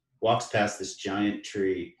Shi walks past this giant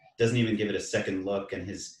tree, doesn't even give it a second look, and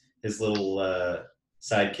his little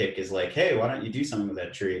sidekick is like, hey, why don't you do something with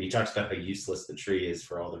that tree? And he talks about how useless the tree is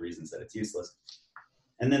for all the reasons that it's useless.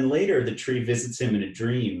 And then later the tree visits him in a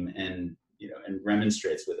dream and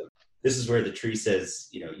remonstrates with him. This is where the tree says,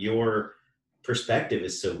 your perspective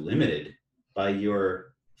is so limited by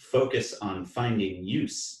your focus on finding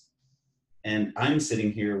use. And I'm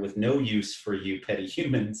sitting here with no use for you petty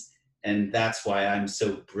humans. And that's why I'm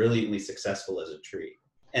so brilliantly successful as a tree.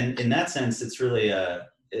 And in that sense, it's really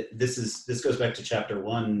this goes back to chapter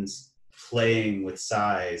 1's playing with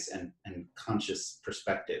size and conscious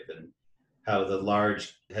perspective, and how the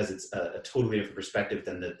large has a totally different perspective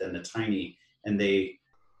than the tiny, and they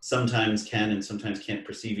sometimes can and sometimes can't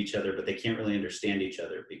perceive each other, but they can't really understand each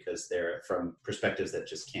other because they're from perspectives that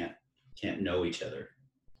just can't know each other.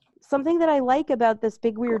 Something that I like about this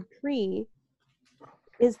big weird tree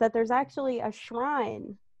is that there's actually a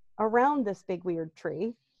shrine around this big weird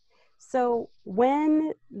tree. So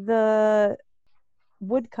when the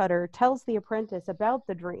woodcutter tells the apprentice about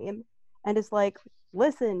the dream and is like,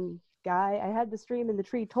 listen, guy, I had this dream and the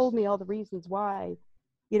tree told me all the reasons why,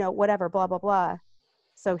 whatever, blah, blah, blah.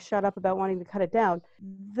 So shut up about wanting to cut it down.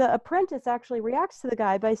 The apprentice actually reacts to the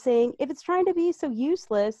guy by saying, if it's trying to be so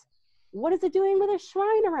useless, what is it doing with a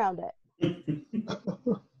shrine around it?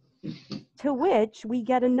 To which we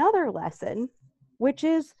get another lesson, which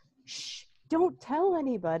is, shh, don't tell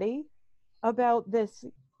anybody about this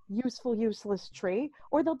useful, useless tree,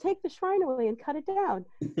 or they'll take the shrine away and cut it down,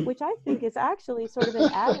 which I think is actually sort of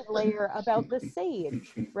an added layer about the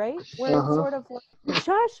sage, right? Where it's sort of like,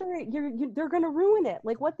 shush, they're going to ruin it.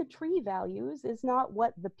 Like, what the tree values is not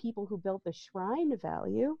what the people who built the shrine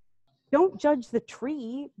value. Don't judge the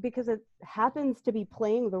tree because it happens to be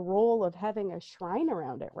playing the role of having a shrine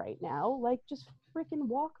around it right now. Like, just freaking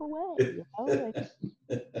walk away.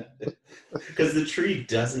 Because the tree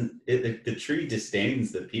the tree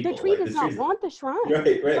disdains the people. The tree does not want the shrine.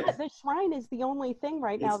 Right. But the shrine is the only thing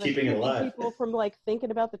right now that's keeping people from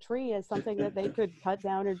thinking about the tree as something that they could cut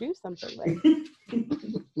down or do something with.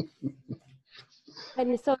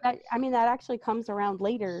 And so that actually comes around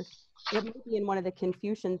later. It might be in one of the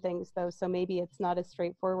Confucian things, though, so maybe it's not as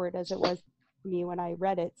straightforward as it was to me when I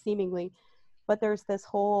read it, seemingly. But there's this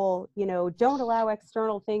whole, don't allow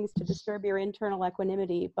external things to disturb your internal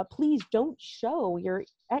equanimity, but please don't show your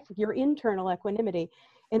internal equanimity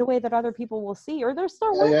in a way that other people will see, or they'll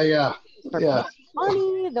start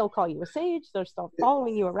money, they'll call you a sage, they'll start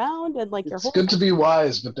following you around, and like it's good to be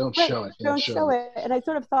wise, but don't show it. Don't show it. And I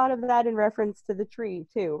sort of thought of that in reference to the tree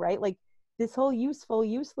too, right? Like, this whole useful,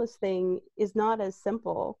 useless thing is not as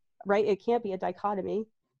simple, right? It can't be a dichotomy.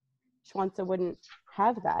 Schwanza wouldn't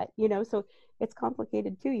have that, so it's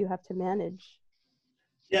complicated too. You have to manage.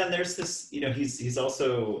 Yeah, and there's this, he's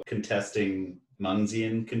also contesting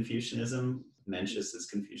Mengzian Confucianism, Mencius's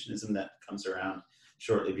Confucianism that comes around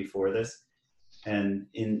shortly before this. And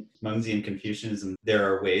in Mengzian Confucianism,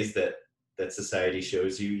 there are ways that society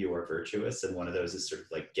shows you are virtuous, and one of those is sort of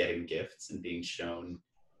like getting gifts and being shown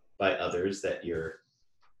by others that your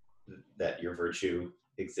virtue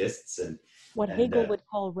exists, and what Hegel would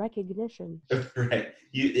call recognition. Right.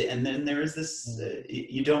 And then there is this: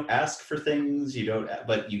 you don't ask for things,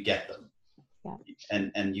 but you get them. Yeah.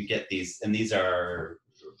 And you get these, and these are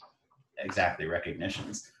exactly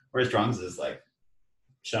recognitions. Whereas Zhuangzi is like,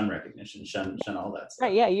 shun recognition, shun all that stuff.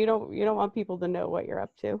 Right. Yeah. You don't want people to know what you're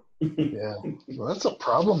up to. Yeah. Well, that's a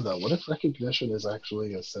problem, though. What if recognition is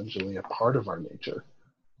actually essentially a part of our nature?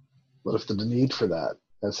 What if the need for that,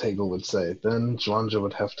 as Hegel would say? Then Zhuangzi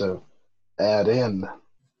would have to add in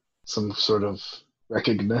some sort of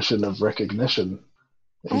recognition of recognition.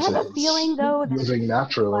 I have a feeling, though, that living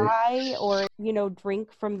naturally, lie or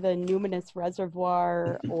drink from the numinous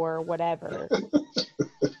reservoir or whatever.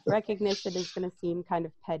 Recognition is going to seem kind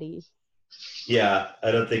of petty. Yeah, I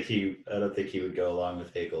don't think he would go along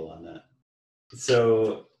with Hegel on that.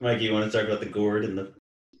 So, Mikey, you want to talk about the gourd and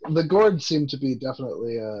the gourd seemed to be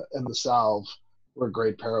definitely, and the salve were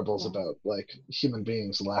great parables about like human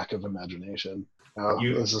beings' lack of imagination.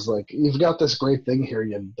 This is like, you've got this great thing here,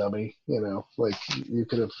 you dummy. Like, you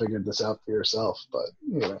could have figured this out for yourself, but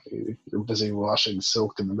you're busy washing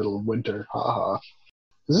silk in the middle of winter. Ha ha.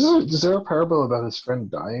 Is there a parable about his friend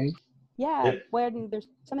dying? Yeah, when there's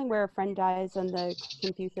something where a friend dies and the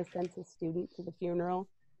Confucius sends his student to the funeral.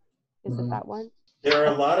 Is it that one? There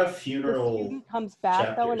are a lot of funeral. The student comes back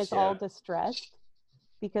chapters, though and is all distressed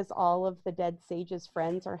because all of the dead sage's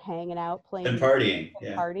friends are hanging out, playing and partying,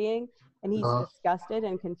 partying, and he's disgusted.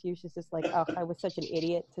 And Confucius is like, "Oh, I was such an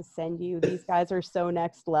idiot to send you. These guys are so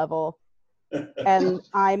next level, and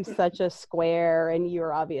I'm such a square, and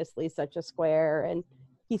you're obviously such a square." And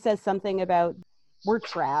he says something about we're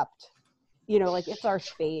trapped, like it's our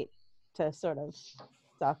fate to sort of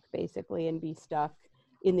suck basically and be stuck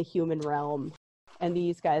in the human realm. And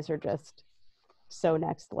these guys are just so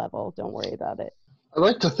next level. Don't worry about it. I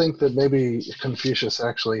like to think that maybe Confucius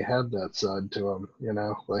actually had that side to him, you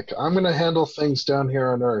know, like, I'm going to handle things down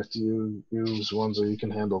here on Earth. You Zhuangzi, you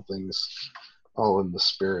can handle things all in the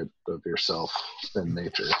spirit of yourself and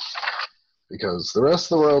nature. Because the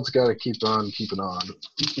rest of the world's got to keep on keeping on.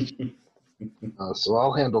 So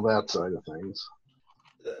I'll handle that side of things.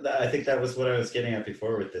 I think that was what I was getting at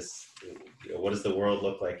before with this. You know, what does the world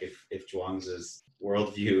look like if Zhuangzi's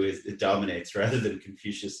worldview it dominates rather than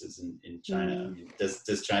Confucius's in China? I mean,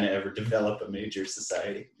 does China ever develop a major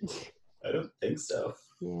society? I don't think so.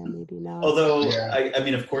 Yeah, maybe not. Although, I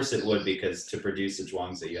mean, of course it would, because to produce a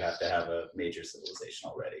Zhuangzi, you have to have a major civilization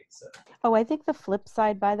already. So. Oh, I think the flip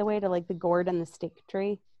side, by the way, to like the gourd and the stick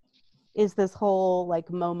tree is this whole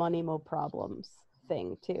like mo money, mo problems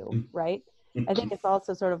thing too, right? I think it's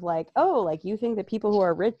also sort of like, oh, like you think that people who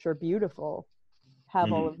are rich or beautiful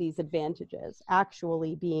have all of these advantages.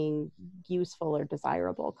 Actually being useful or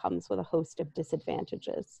desirable comes with a host of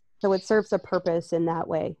disadvantages. So it serves a purpose in that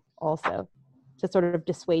way also, to sort of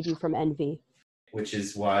dissuade you from envy. Which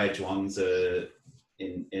is why Zhuangzi,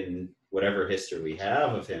 in whatever history we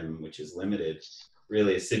have of him, which is limited,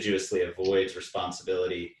 really assiduously avoids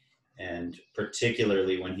responsibility, and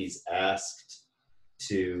particularly when he's asked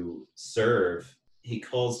to serve, he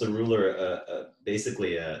calls the ruler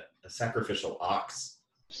basically a sacrificial ox.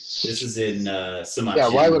 This is in Sima Yeah,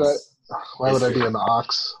 Qian's why would I be history. an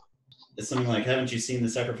ox? It's something like, haven't you seen the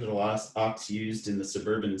sacrificial ox used in the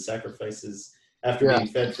suburban sacrifices? After being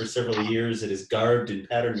fed for several years, it is garbed in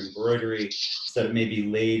patterned embroidery so that it may be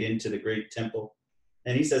laid into the great temple.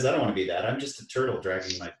 And he says, I don't want to be that. I'm just a turtle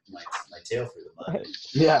dragging my tail through the mud.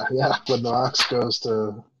 Yeah. When the ox goes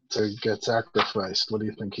to get sacrificed, what do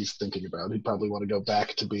you think he's thinking about? He'd probably want to go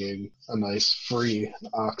back to being a nice, free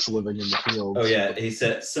ox living in the fields. Oh, yeah. He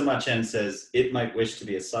said, Sima Qian says, it might wish to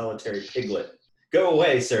be a solitary piglet. Go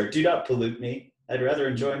away, sir. Do not pollute me. I'd rather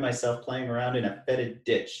enjoy myself playing around in a fetid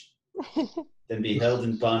ditch than be held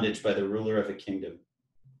in bondage by the ruler of a kingdom.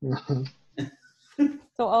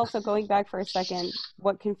 So also going back for a second,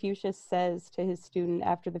 what Confucius says to his student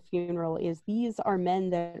after the funeral is, these are men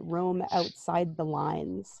that roam outside the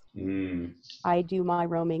lines. I do my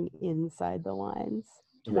roaming inside the lines.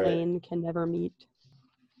 Twain can never meet.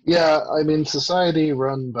 Yeah, I mean, society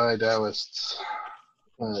run by Taoists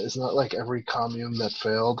is not like every commune that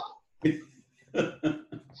failed.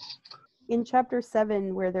 In chapter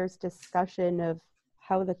 7, where there's discussion of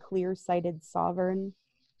how the clear-sighted sovereign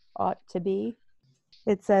ought to be,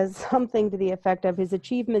 it says something to the effect of, his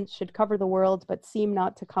achievements should cover the world but seem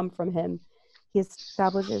not to come from him. He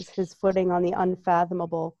establishes his footing on the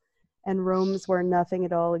unfathomable and roams where nothing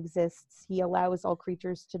at all exists. He allows all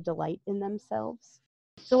creatures to delight in themselves.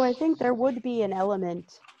 So I think there would be an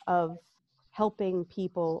element of helping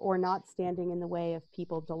people or not standing in the way of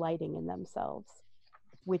people delighting in themselves,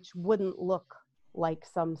 which wouldn't look like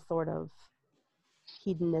some sort of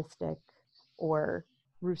hedonistic or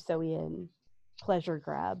Rousseauian pleasure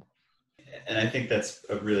grab. And I think that's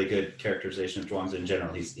a really good characterization of Zhuangzi in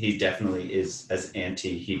general. He definitely is as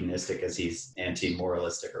anti-hedonistic as he's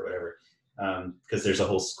anti-moralistic or whatever, because there's a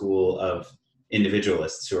whole school of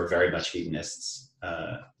individualists who are very much hedonists,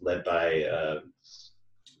 led by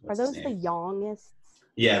are those the Yangists?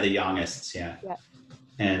 Yeah, the Yangists. Yeah.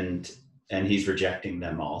 And he's rejecting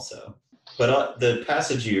them also. But the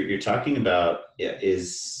passage you're talking about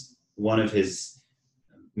is one of his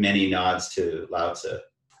many nods to Lao Tzu.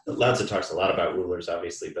 Lao Tzu talks a lot about rulers,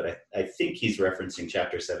 obviously, but I think he's referencing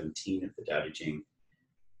chapter 17 of the Tao Te Ching,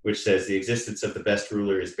 which says the existence of the best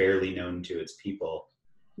ruler is barely known to its people.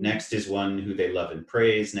 Next is one who they love and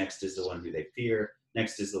praise. Next is the one who they fear.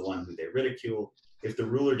 Next is the one who they ridicule. If the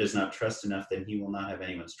ruler does not trust enough, then he will not have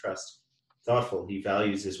anyone's trust. Thoughtful, he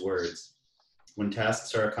values his words. When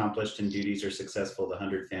tasks are accomplished and duties are successful, the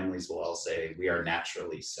 100 families will all say, we are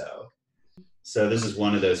naturally so. So this is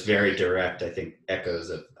one of those very direct, I think,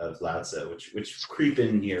 echoes of Lao Tzu, which creep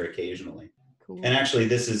in here occasionally. Cool. And actually,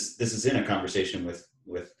 this is in a conversation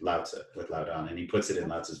with Lao Tzu, with Lao Dan, and he puts it in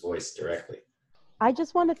Lao Tzu's voice directly. I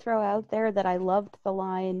just want to throw out there that I loved the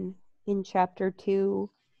line in chapter 2,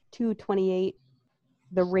 228,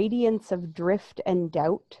 the radiance of drift and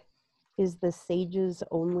doubt is the sage's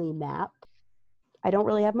only map. I don't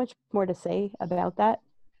really have much more to say about that,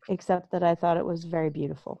 except that I thought it was very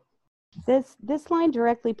beautiful. This line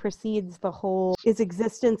directly precedes the whole, is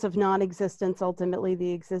existence of non-existence ultimately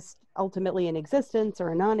an existence or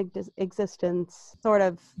a non-existence, sort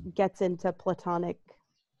of gets into Platonic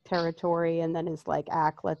territory and then is like,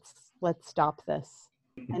 let's stop this.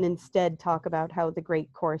 And instead talk about how the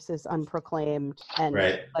great course is unproclaimed and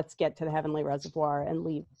let's get to the heavenly reservoir and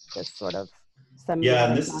leave this sort of Yeah,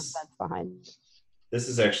 and nonsense behind. this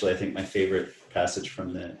is actually, I think, my favorite passage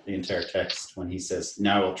from the entire text, when he says,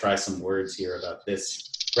 "Now I will try some words here about this,"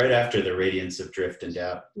 right after the radiance of drift and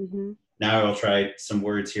doubt. Mm-hmm. Now I will try some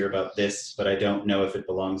words here about this, but I don't know if it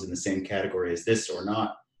belongs in the same category as this or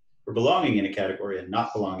not. For belonging in a category and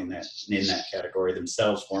not belonging in that category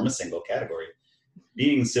themselves form a single category.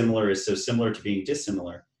 Being similar is so similar to being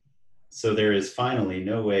dissimilar. So there is finally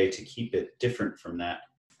no way to keep it different from that.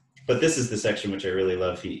 But this is the section which I really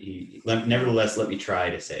love. Nevertheless, let me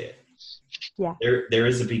try to say it. Yeah. There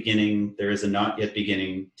is a beginning. There is a not yet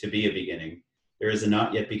beginning to be a beginning. There is a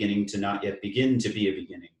not yet beginning to not yet begin to be a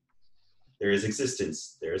beginning. There is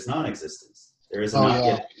existence. There is non-existence. There is a not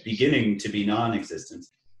yet beginning to be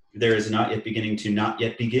non-existence. There is not yet beginning to not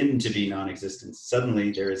yet begin to be non-existence.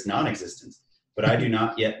 Suddenly there is non-existence. But I do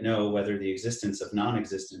not yet know whether the existence of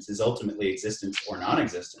non-existence is ultimately existence or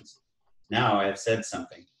non-existence. Now I have said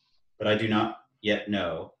something, but I do not yet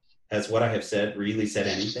know. Has what I have said really said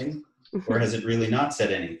anything? Or has it really not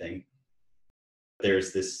said anything?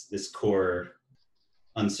 There's this core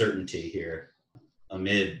uncertainty here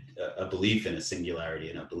amid a belief in a singularity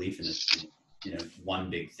and a belief in one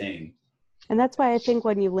big thing. And that's why I think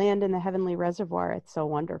when you land in the heavenly reservoir, it's so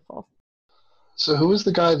wonderful. So who was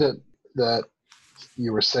the guy that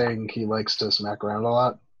you were saying he likes to smack around a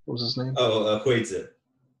lot? What was his name? Oh, Huizi.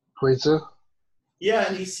 Huizi?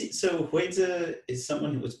 Yeah, and so Huizi is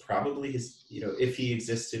someone who was probably his, if he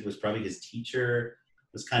existed, was probably his teacher,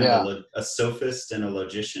 was kind of a sophist and a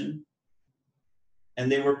logician.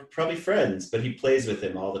 And they were probably friends, but he plays with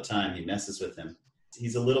him all the time. He messes with him.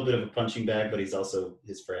 He's a little bit of a punching bag, but he's also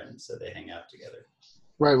his friend, so they hang out together.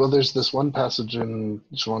 Right, well, there's this one passage in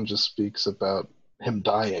Zhuang just speaks about him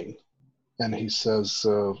dying. And he says,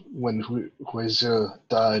 when Huizi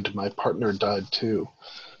died, my partner died too.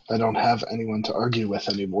 I don't have anyone to argue with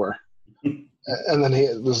anymore. And then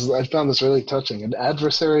I found this really touching. An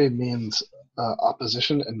adversary means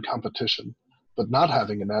opposition and competition, but not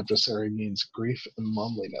having an adversary means grief and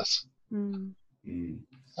loneliness. Mm.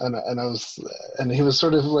 And he was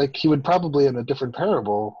sort of like, he would probably in a different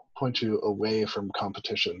parable point you away from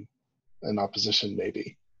competition and opposition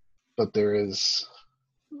maybe. But this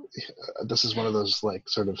is one of those like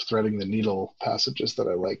sort of threading the needle passages that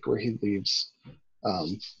I like, where he leaves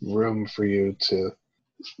room for you to,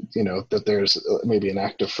 that there's maybe an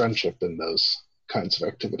act of friendship in those kinds of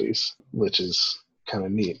activities, which is kind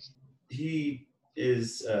of neat. He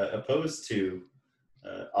is opposed to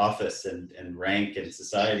office and rank and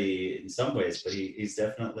society in some ways, but he's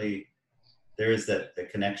definitely, there is the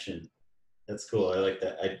connection. That's cool. I like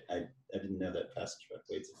that. I didn't know that passage about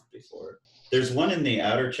Huizi before. There's one in the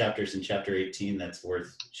outer chapters in chapter 18 that's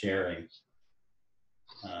worth sharing,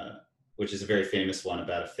 which is a very famous one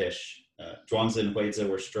about a fish. Zhuangzi and Huizi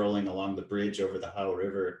were strolling along the bridge over the Hao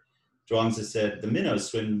River. Zhuangzi said, "The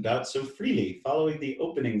minnows swim about so freely, following the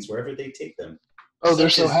openings wherever they take them." Oh, they're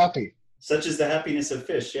so happy. Such is the happiness of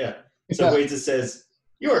fish, yeah. So Huizi says,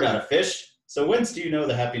 "You are not a fish, so whence do you know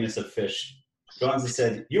the happiness of fish?" Zhuangzi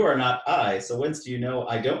said, "You are not I, so whence do you know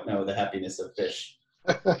I don't know the happiness of fish?"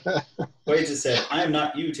 Huizi said, "I am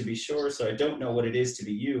not you, to be sure, so I don't know what it is to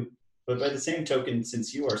be you. But by the same token,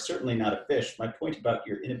 since you are certainly not a fish, my point about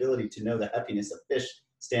your inability to know the happiness of fish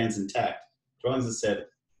stands intact." Zhuangzi said,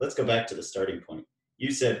 "Let's go back to the starting point.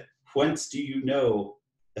 You said, whence do you know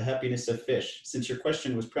the happiness of fish? Since your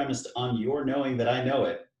question was premised on your knowing that I know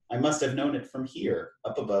it, I must have known it from here,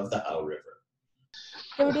 up above the Hao River."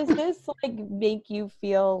 So does this make you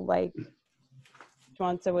feel like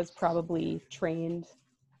Zhuangzi was probably trained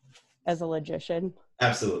as a logician?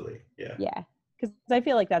 Absolutely, yeah. Yeah, because I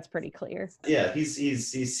feel like that's pretty clear. Yeah, he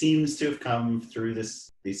seems to have come through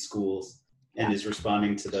these schools and is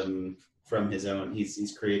responding to them from his own.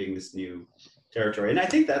 He's creating this new territory, and I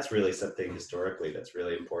think that's really something historically that's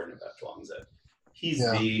really important about Zhuangzi. He's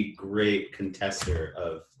the great contester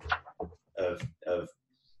of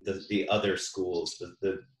the other schools,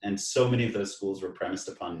 and so many of those schools were premised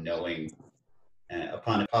upon knowing,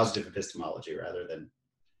 upon a positive epistemology rather than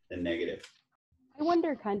negative. I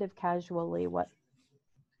wonder kind of casually what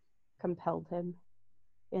compelled him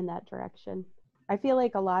in that direction. I feel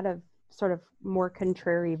like a lot of sort of more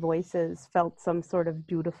contrary voices felt some sort of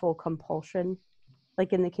dutiful compulsion,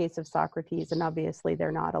 like in the case of Socrates, and obviously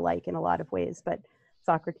they're not alike in a lot of ways, but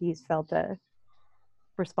Socrates felt a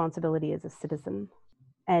responsibility as a citizen.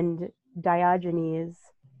 And Diogenes,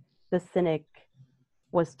 the cynic,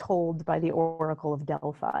 was told by the Oracle of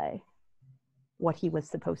Delphi what he was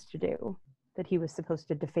supposed to do, that he was supposed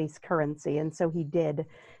to deface currency, and so he did.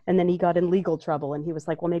 And then he got in legal trouble, and he was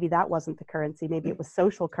like, well, maybe that wasn't the currency, maybe it was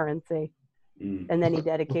social currency. Mm. And then he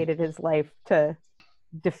dedicated his life to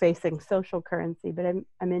defacing social currency. But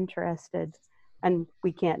I'm interested, and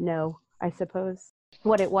we can't know, I suppose,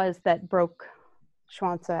 what it was that broke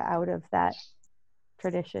Chuanzi out of that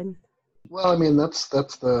tradition. Well, I mean, that's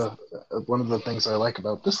the one of the things I like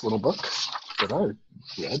about this little book that I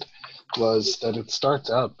read was that it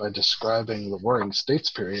starts out by describing the Warring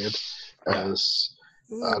States period as,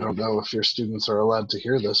 I don't know if your students are allowed to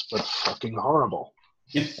hear this, but fucking horrible.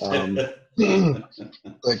 Like,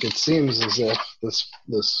 it seems as if this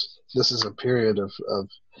is a period of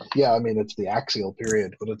I mean, it's the axial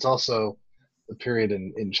period, but it's also the period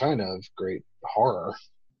in China of great horror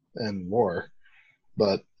and war.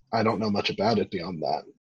 But I don't know much about it beyond that.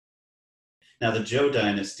 Now, the Zhou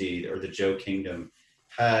dynasty, or the Zhou kingdom,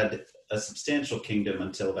 had a substantial kingdom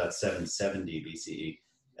until about 770 BCE.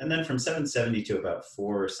 And then from 770 to about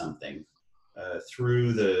 4 or something,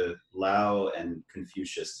 through the Lao and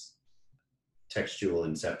Confucius textual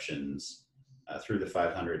inceptions, through the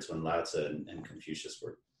 500s when Lao Tzu and Confucius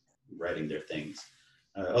were writing their things,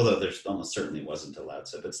 although there almost certainly wasn't a Lao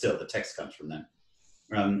Tzu, but still the text comes from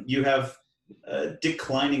them. You have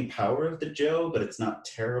declining power of the Zhou, but it's not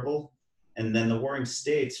terrible. And then the Warring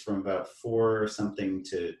States from about 4 or something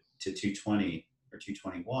to 220 or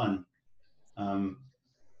 221.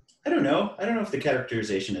 I don't know. I don't know if the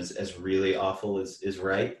characterization is as really awful is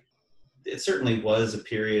right. It certainly was a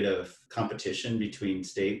period of competition between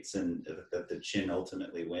states, and that the Qin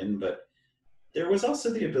ultimately win. But there was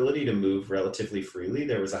also the ability to move relatively freely.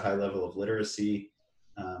 There was a high level of literacy,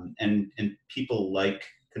 and people like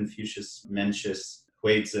Confucius, Mencius,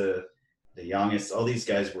 Huizi, the Yangists, all these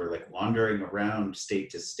guys were like wandering around state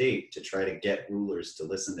to state to try to get rulers to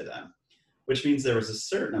listen to them, which means there was a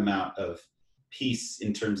certain amount of peace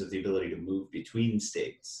in terms of the ability to move between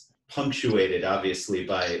states, punctuated obviously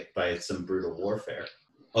by some brutal warfare.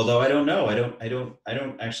 Although I don't know, I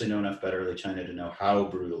don't actually know enough about early China to know how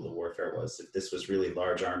brutal the warfare was. If this was really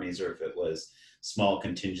large armies or if it was small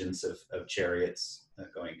contingents of chariots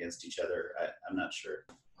going against each other, I'm not sure.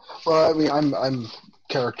 Well, I mean, I'm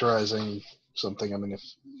characterizing something. I mean, if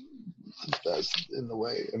that's in the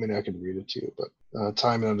way, I mean, I could read it to you, but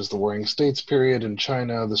time known as the Warring States period in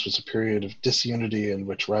China, this was a period of disunity in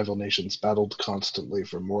which rival nations battled constantly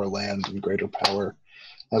for more land and greater power.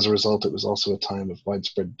 As a result, it was also a time of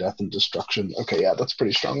widespread death and destruction. Okay, yeah, that's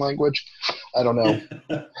pretty strong language. I don't know,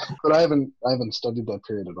 but I haven't studied that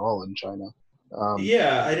period at all in China.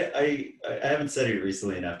 I haven't studied it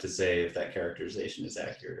recently enough to say if that characterization is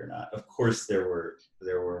accurate or not. Of course, there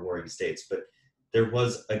were warring states, but there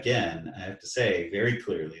was, again, I have to say very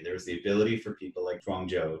clearly, there was the ability for people like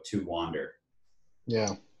Zhuangzhou to wander.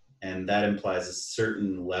 Yeah, and that implies a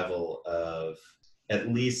certain level of, at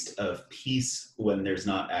least of peace when there's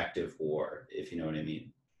not active war, if you know what I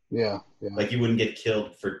mean. Yeah. Like you wouldn't get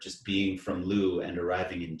killed for just being from Lu and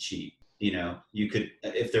arriving in Qi. You know, you could,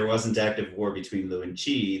 if there wasn't active war between Lu and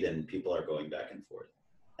Qi, then people are going back and forth.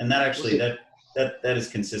 And that actually, that is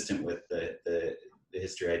consistent with the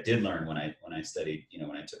history I did learn when I studied,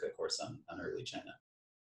 when I took a course on early China.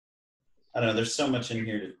 I don't know, there's so much in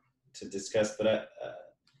here to discuss, but I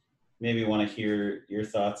maybe want to hear your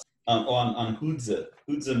thoughts on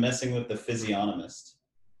Huizi messing with the physiognomist.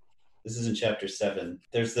 This is in chapter 7.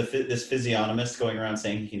 There's this physiognomist going around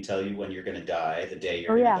saying he can tell you when you're going to die, the day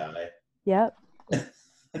you're going to die. Yep.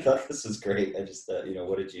 I thought this was great. I just thought,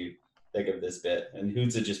 what did you think of this bit? And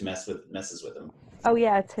Huizi just messes with him. Oh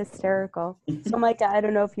yeah, it's hysterical. So Micah, I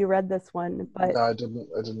don't know if you read this one, but no, I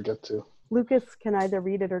didn't get to. Lucas can either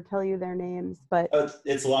read it or tell you their names, but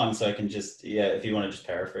it's long, so I can just if you want to just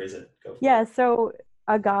paraphrase it, go for it. Yeah, so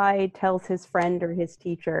a guy tells his friend or his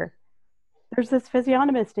teacher, there's this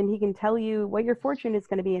physiognomist and he can tell you what your fortune is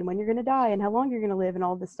going to be and when you're going to die and how long you're going to live and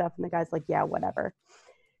all this stuff. And the guy's like, yeah, whatever.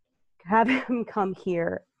 Have him come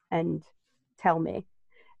here and tell me.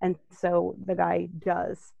 And so the guy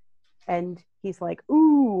does. And he's like,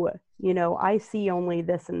 ooh, I see only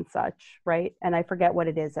this and such, right? And I forget what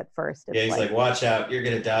it is at first. It's he's like, watch out, you're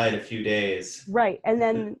going to die in a few days. Right. And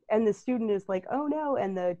then, and the student is like, oh no.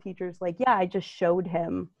 And the teacher's like, yeah, I just showed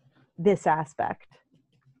him this aspect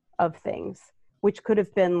of things, which could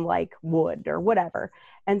have been like wood or whatever.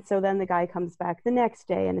 And so then the guy comes back the next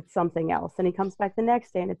day and it's something else. And he comes back the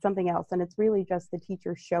next day and it's something else. And it's really just the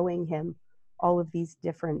teacher showing him all of these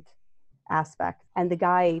different aspects. And the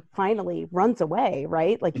guy finally runs away,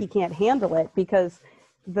 right? Like he can't handle it because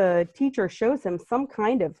the teacher shows him some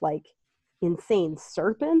kind of like insane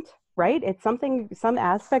serpent, right? It's some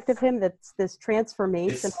aspect of him that's this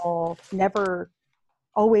transformational, never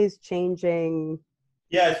always changing.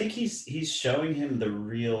 Yeah, I think he's showing him the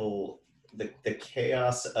real the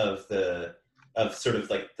chaos of the of sort of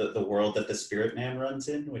like the world that the spirit man runs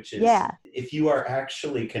in, which is, Yeah, if you are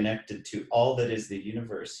actually connected to all that is the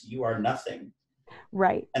universe, you are nothing.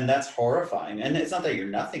 right, And that's horrifying. And it's not that you're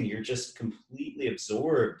nothing, you're just completely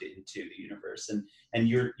absorbed into the universe. And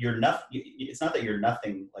you're nothing. It's not that you're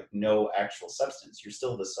nothing, like no actual substance. You're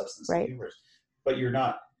still the substance of the right, universe, but you're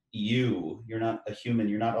not you. You're not a human.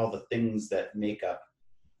 You're not all the things that make up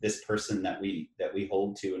this person that we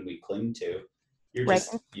hold to and we cling to. You're right,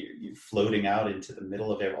 just you're floating out into the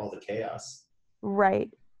middle of all the chaos. right.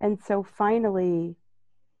 And so finally,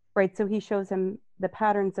 right, so he shows him the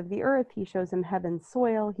patterns of the earth, he shows him heaven's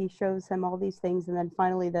soil, he shows him all these things, and then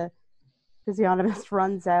finally the physiognomist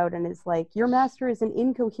runs out and is like, your master is an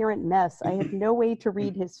incoherent mess. I have no way to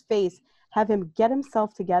read his face. Have him get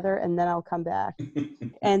himself together and then I'll come back.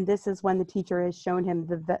 And this is when the teacher has shown him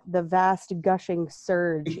the vast gushing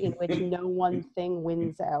surge in which no one thing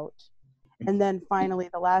wins out. And then finally,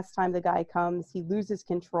 the last time the guy comes, he loses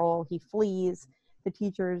control, he flees. The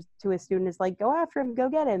teacher to his student is like, go after him, go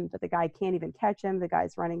get him. But the guy can't even catch him. The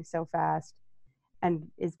guy's running so fast and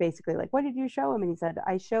is basically like, what did you show him? And he said,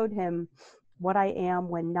 I showed him what I am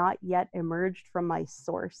when not yet emerged from my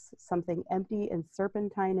source, something empty and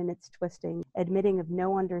serpentine in its twisting, admitting of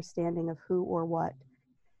no understanding of who or what.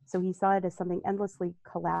 So he saw it as something endlessly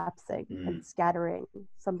collapsing and scattering,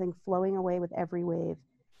 something flowing away with every wave.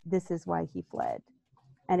 This is why he fled.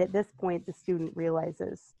 And at this point, the student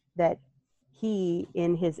realizes that he,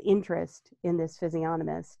 in his interest in this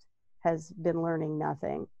physiognomist, has been learning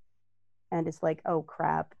nothing. And it's like, oh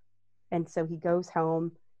crap. And so he goes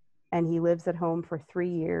home and he lives at home for 3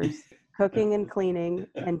 years, cooking and cleaning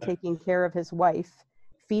and taking care of his wife,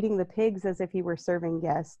 feeding the pigs as if he were serving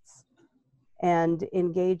guests, and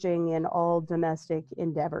engaging in all domestic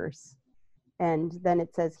endeavors. And then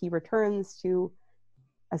it says he returns to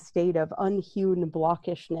a state of unhewn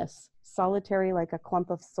blockishness, solitary like a clump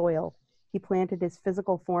of soil. He planted his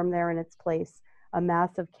physical form there in its place, a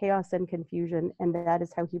mass of chaos and confusion, and that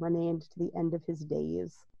is how he remained to the end of his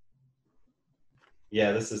days.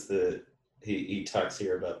 Yeah, this is he talks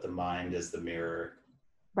here about the mind as the mirror.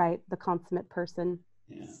 Right, the consummate person.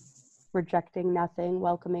 Yeah. Rejecting nothing,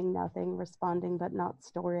 welcoming nothing, responding but not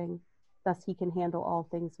storing. Thus he can handle all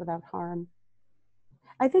things without harm.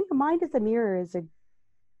 I think the mind as a mirror is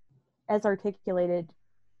as articulated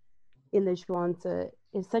in the Zhuangzi,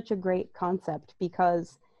 is such a great concept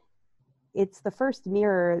because it's the first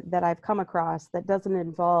mirror that I've come across that doesn't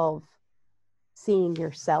involve seeing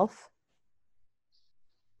yourself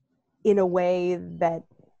in a way that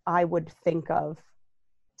I would think of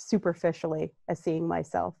superficially as seeing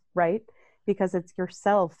myself, right? Because it's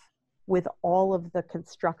yourself with all of the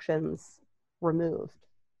constructions removed.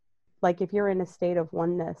 Like if you're in a state of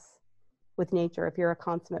oneness with nature, if you're a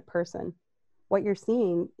consummate person, what you're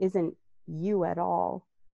seeing isn't you at all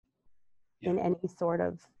in any sort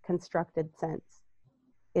of constructed sense.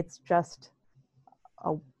 It's just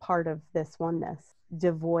a part of this oneness,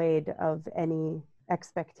 devoid of any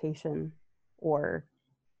expectation or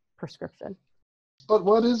prescription. But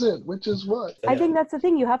what is it? Which is what? I think that's the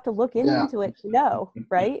thing. You have to look into it to know,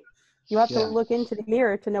 right? You have to look into the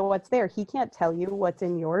mirror to know what's there. He can't tell you what's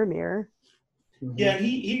in your mirror. Mm-hmm. Yeah,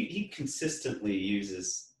 he consistently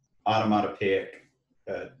uses onomatopoeic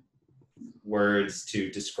words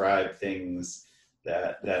to describe things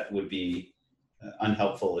that would be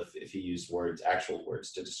unhelpful if you used actual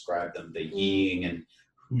words to describe them. The ying and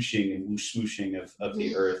whooshing and whoosh swooshing of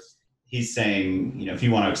the earth. He's saying, if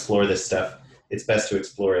you want to explore this stuff, it's best to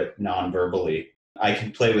explore it non-verbally. I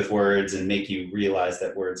can play with words and make you realize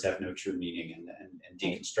that words have no true meaning and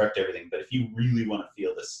deconstruct everything. But if you really want to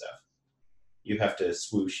feel this stuff, you have to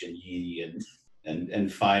swoosh and yee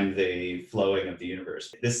and find the flowing of the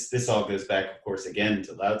universe. This all goes back, of course, again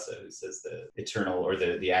to Lao Tzu, who says the eternal or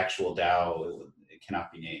the actual Tao, it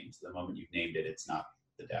cannot be named. The moment you've named it, it's not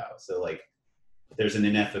the Tao. So like there's an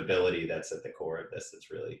ineffability that's at the core of this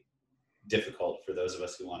that's really difficult for those of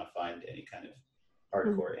us who want to find any kind of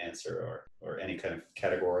hardcore answer or any kind of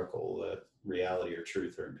categorical reality or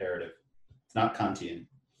truth or imperative. It's not Kantian.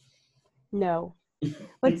 No.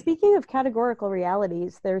 But speaking of categorical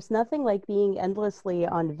realities, there's nothing like being endlessly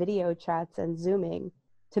on video chats and Zooming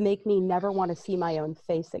to make me never want to see my own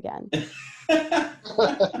face again.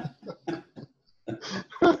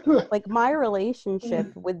 Like my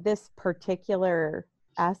relationship with this particular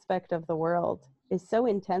aspect of the world is so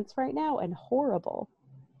intense right now and horrible.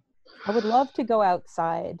 I would love to go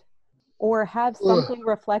outside or have something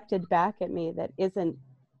reflected back at me that isn't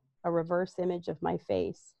a reverse image of my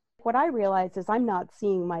face. What I realize is I'm not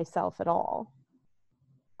seeing myself at all.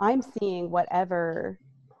 I'm seeing whatever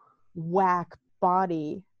whack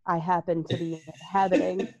body I happen to be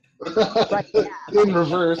inhabiting right In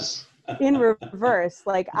reverse. in reverse.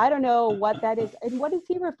 Like, I don't know what that is. And what does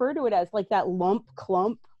he refer to it as? Like that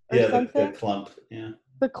clump or Yeah, something? the clump. Yeah.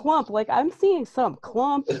 The clump, like I'm seeing some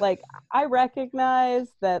clump. Like I recognize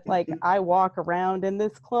that like I walk around in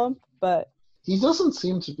this clump, but He doesn't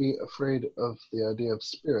seem to be afraid of the idea of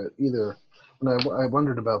spirit either. And I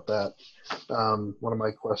wondered about that. One of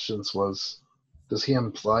my questions was, does he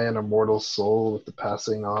imply an immortal soul with the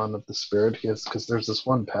passing on of the spirit? Because there's this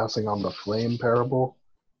one passing on the flame parable.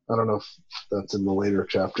 I don't know if that's in the later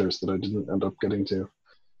chapters that I didn't end up getting to.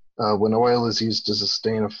 When oil is used to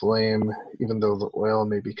sustain a flame, even though the oil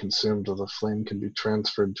may be consumed, the flame can be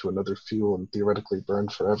transferred to another fuel and theoretically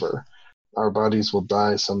burned forever. Our bodies will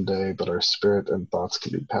die someday, but our spirit and thoughts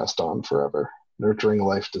can be passed on forever. Nurturing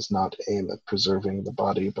life does not aim at preserving the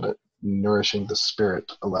body, but at nourishing the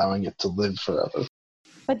spirit, allowing it to live forever.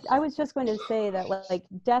 But I was just going to say that like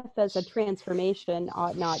death as a transformation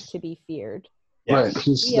ought not to be feared. Yeah. Right.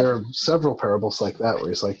 There are several parables like that where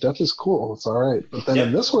he's like, death is cool, it's all right. But then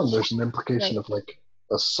in this one, there's an implication of like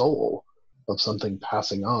a soul of something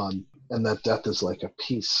passing on, and that death is like a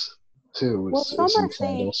peace too. Well, some are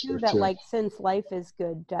saying too that like since life is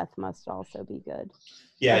good, death must also be good.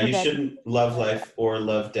 Yeah, you shouldn't love life or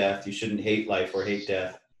love death. You shouldn't hate life or hate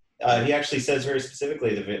death. He actually says very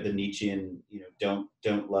specifically the Nietzschean,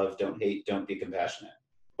 don't love, don't hate, don't be compassionate.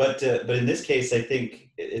 But in this case, I think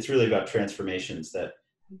it's really about transformations. That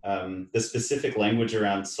the specific language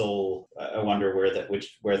around soul, I wonder where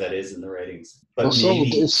that is in the writings. But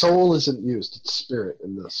soul isn't used; it's spirit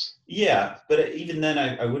in this. Yeah, but even then,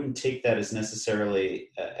 I wouldn't take that as necessarily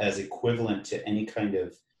as equivalent to any kind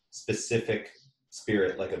of specific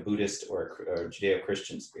spirit, like a Buddhist or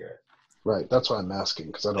Judeo-Christian spirit. Right. That's why I'm asking,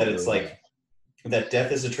 because I don't. That it's like that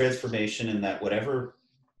death is a transformation, and that wherever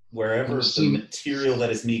the material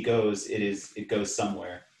that is me goes, it goes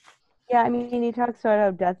somewhere. Yeah, I mean, he talks about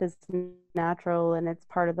how death is natural and it's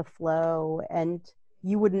part of the flow, and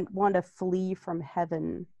you wouldn't want to flee from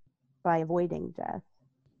heaven by avoiding death.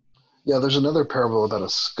 Yeah, there's another parable about a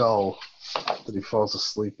skull that he falls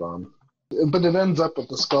asleep on. But it ends up with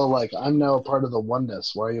the skull like, I'm now a part of the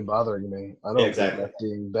oneness. Why are you bothering me? I don't regret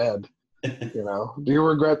being dead. Do you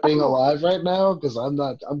regret being alive right now? Because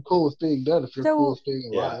I'm cool with being dead if you're cool with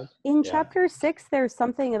being alive. In chapter 6, there's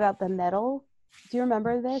something about the metal. Do you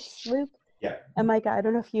remember this, Luke? Yeah. And Micah, I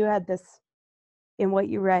don't know if you had this in what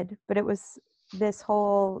you read, but it was this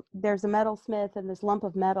whole, there's a metalsmith and this lump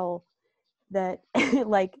of metal that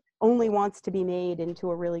like only wants to be made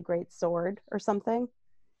into a really great sword or something,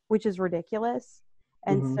 which is ridiculous.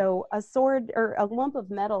 And so a sword or a lump of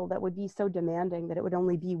metal that would be so demanding that it would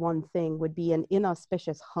only be one thing would be an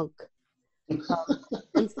inauspicious hunk.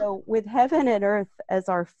 And so with heaven and earth as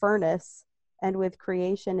our furnace, and with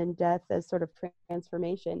creation and death as sort of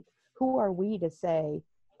transformation, who are we to say,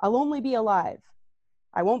 I'll only be alive,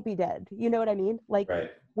 I won't be dead? You know what I mean? Like,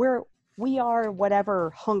 we are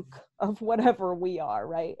whatever hunk of whatever we are,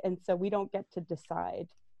 right? And so we don't get to decide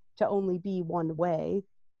to only be one way.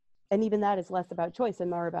 And even that is less about choice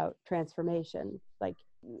and more about transformation. Like,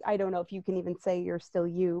 I don't know if you can even say you're still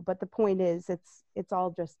you, but the point is it's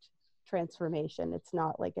all just transformation. It's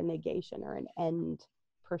not like a negation or an end.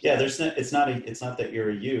 Yeah, it's not that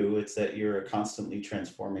you're a you, it's that you're a constantly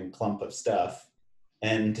transforming clump of stuff.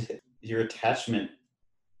 And your attachment,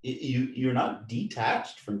 you're not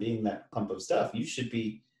detached from being that clump of stuff. You should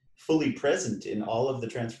be fully present in all of the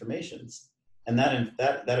transformations. And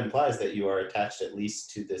that implies that you are attached at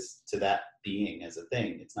least to that being as a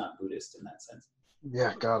thing. It's not Buddhist in that sense.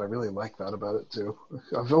 Yeah, God, I really like that about it too.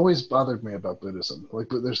 I've always bothered me about Buddhism. Like,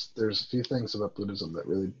 but there's a few things about Buddhism that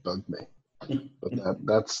really bug me. But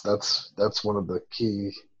that's one of the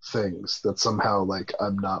key things, that somehow like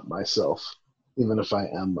I'm not myself, even if I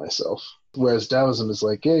am myself. Whereas Taoism is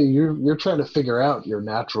like, hey, you're trying to figure out your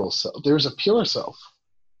natural self. There's a pure self.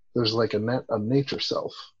 There's like a nature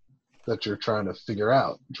self that you're trying to figure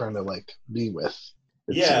out, trying to like be with.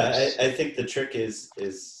 I think the trick is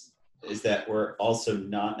that we're also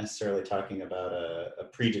not necessarily talking about a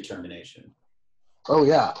predetermination. Oh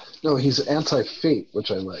yeah, no, he's anti-fate,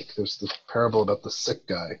 which I like. There's the parable about the sick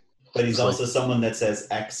guy. But he's also someone that says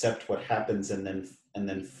accept what happens and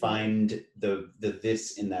then find the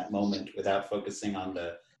this in that moment without focusing on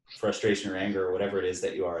the frustration or anger or whatever it is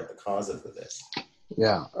that you are at the cause of the this.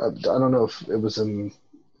 Yeah, I don't know if it was in,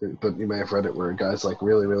 but you may have read it, where a guy's like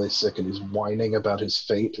really, really sick and he's whining about his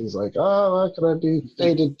fate. He's like, oh, how could I be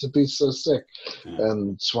fated to be so sick?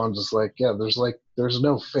 And Schwann's just like, yeah, there's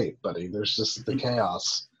no fate, buddy. There's just the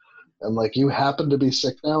chaos. And like, you happen to be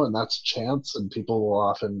sick now, and that's chance, and people will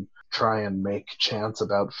often try and make chance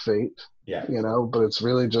about fate, Yeah. but it's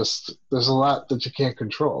really just, there's a lot that you can't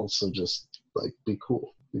control. So just like, be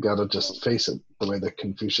cool. You gotta just face it the way that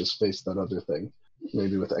Confucius faced that other thing,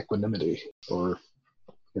 maybe with equanimity or,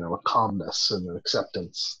 a calmness and an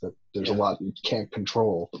acceptance that there's a lot you can't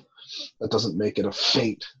control. That doesn't make it a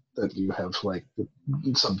fate that you have like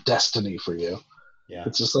some destiny for you. Yeah.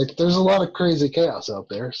 It's just like, there's a lot of crazy chaos out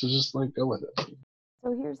there. So just like, go with it.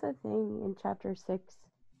 So here's the thing in chapter 6,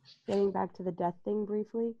 getting back to the death thing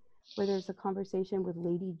briefly, where there's a conversation with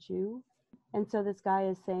Lady Jew. And so this guy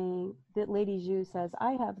is saying that Lady Jew says,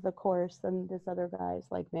 I have the course. And this other guy is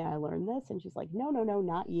like, may I learn this? And she's like, no,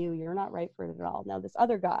 not you. You're not right for it at all. Now, this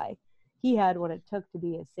other guy, he had what it took to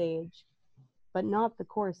be a sage, but not the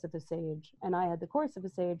course of a sage. And I had the course of a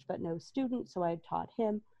sage, but no student. So I taught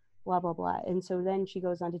him, blah, blah, blah. And so then she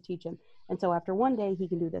goes on to teach him. And so after 1 day, he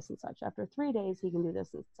can do this and such. After 3 days, he can do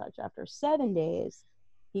this and such. After 7 days,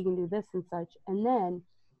 he can do this and such. And then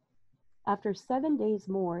after 7 days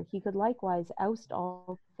more, he could likewise oust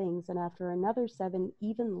all things, and after another 7,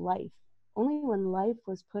 even life. Only when life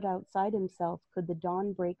was put outside himself could the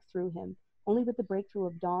dawn break through him. Only with the breakthrough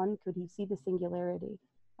of dawn could he see the singularity.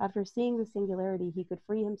 After seeing the singularity, he could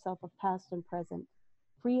free himself of past and present.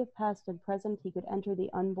 Free of past and present, he could enter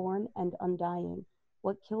the unborn and undying.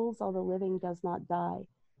 What kills all the living does not die.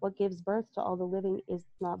 What gives birth to all the living is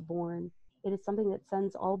not born. It is something that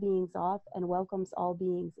sends all beings off and welcomes all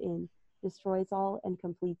beings in, destroys all and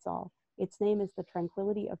completes all. Its name is the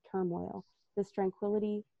tranquility of turmoil. This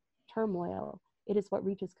tranquility, turmoil, it is what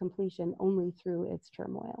reaches completion only through its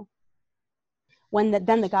turmoil.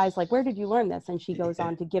 Then the guy's like, where did you learn this? And she goes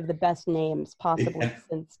on to give the best names possible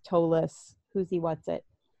since Tolus, who's he, what's it?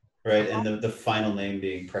 Right, and the final name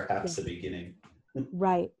being perhaps the beginning.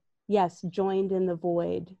 Right. Yes, joined in the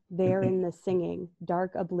void, there in the singing,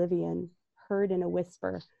 dark oblivion, heard in a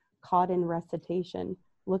whisper, caught in recitation,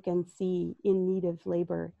 look and see, in need of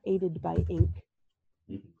labor, aided by ink.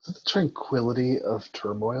 The tranquility of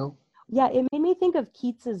turmoil. Yeah, it made me think of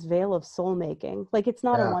Keats's Veil of Soul Making. Like, it's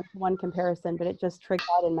not a one-to-one comparison, but it just triggered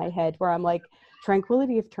out in my head where I'm like,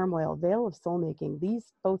 tranquility of turmoil, Veil of Soul Making.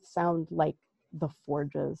 These both sound like the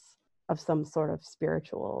forges of some sort of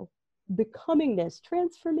spiritual becomingness,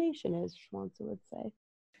 transformation, as Schwanza would say.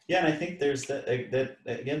 Yeah, and I think there's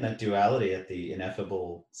that duality at the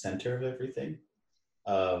ineffable center of everything,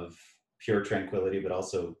 of pure tranquility, but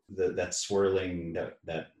also that swirling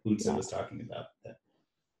that Hunza was talking about, that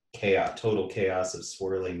chaos, total chaos of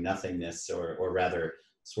swirling nothingness, or rather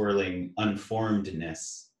swirling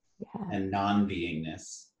unformedness and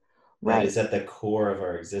non-beingness. Right. That is at the core of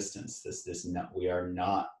our existence. We are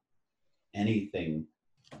not anything.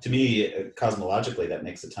 To me, cosmologically, that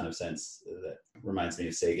makes a ton of sense. That reminds me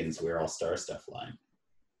of Sagan's "We're All Star" stuff line.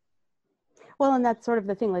 Well, and that's sort of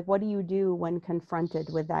the thing. Like, what do you do when confronted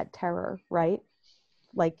with that terror, right?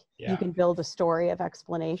 Like, you can build a story of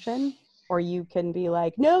explanation, or you can be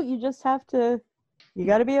like, no, you just have to, you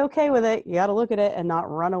got to be okay with it. You got to look at it and not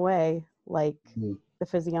run away like the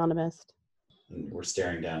physiognomist. And we're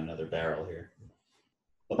staring down another barrel here.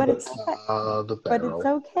 But it's the barrel. But it's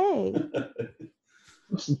okay.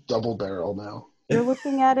 It's double barrel now. You're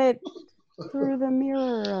looking at it through the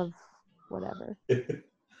mirror of whatever.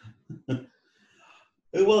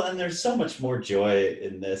 Well, and there's so much more joy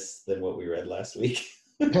in this than what we read last week.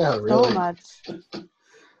 Yeah, really. So much.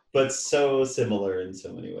 But so similar in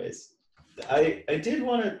so many ways. I did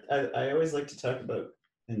want to, I always like to talk about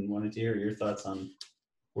and wanted to hear your thoughts on,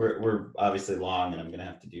 we're obviously long and I'm going to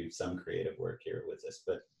have to do some creative work here with this,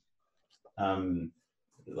 but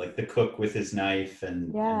like the cook with his knife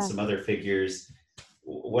and some other figures.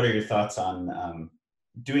 What are your thoughts on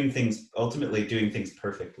ultimately doing things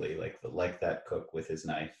perfectly, like that cook with his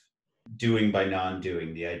knife, doing by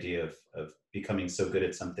non-doing, the idea of becoming so good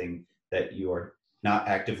at something that you are not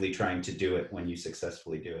actively trying to do it when you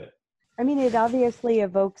successfully do it? I mean, it obviously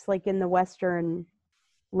evokes, like in the Western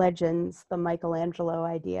legends, the Michelangelo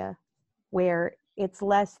idea, where it's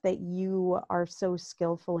less that you are so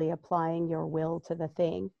skillfully applying your will to the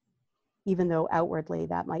thing, even though outwardly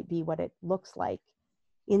that might be what it looks like.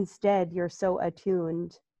 Instead, you're so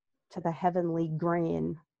attuned to the heavenly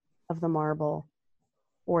grain of the marble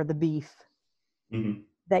or the beef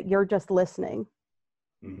that you're just listening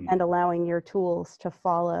and allowing your tools to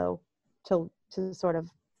follow, to sort of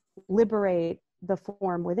liberate the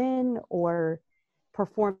form within or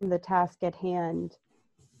perform the task at hand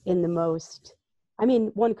in the most, I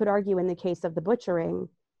mean, one could argue in the case of the butchering,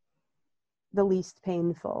 the least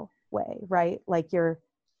painful way, right? Like you're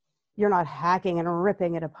not hacking and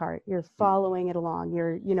ripping it apart. You're following it along.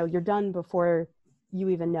 You're done before you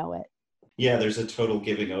even know it. Yeah, there's a total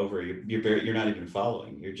giving over. You're not even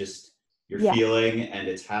following. You're Yeah. feeling, and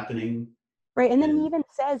it's happening. Right. And then he And even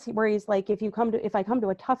says where he's like, if I come to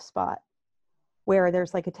a tough spot where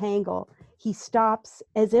there's like a tangle, he stops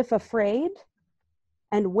as if afraid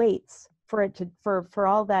and waits for it to for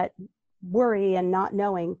all that worry and not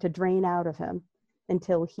knowing to drain out of him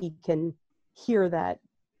until he can hear that,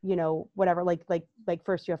 whatever, like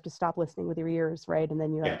first you have to stop listening with your ears, right? And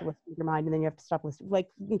then you have yeah, to listen with your mind, and then you have to stop listening, like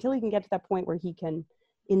until he can get to that point where he can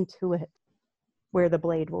intuit where the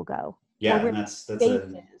blade will go, or yeah, where and the that's space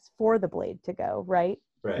is for the blade to go, right?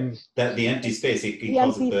 right. That the empty space. He The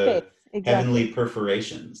calls it empty space, the exactly. heavenly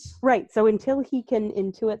perforations. Right. So until he can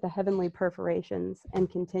intuit the heavenly perforations and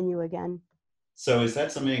continue again. So is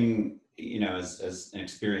that something, as an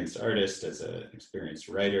experienced artist, as an experienced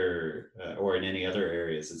writer, or in any other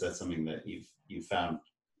areas, is that something that you've found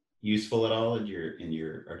useful at all in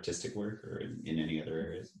your artistic work, or in any other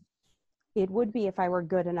areas? It would be if I were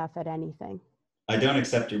good enough at anything. I don't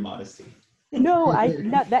accept your modesty. No,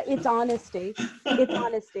 that it's honesty. It's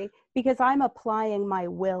honesty, because I'm applying my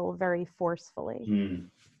will very forcefully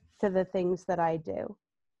to the things that I do.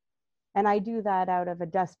 And I do that out of a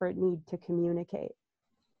desperate need to communicate.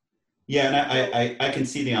 Yeah, and I can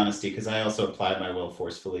see the honesty, because I also apply my will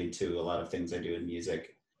forcefully to a lot of things I do in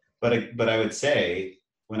music. But I would say,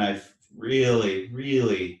 when I've really,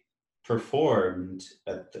 really performed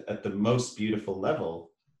at the most beautiful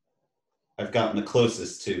level, I've gotten the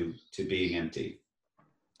closest to being empty.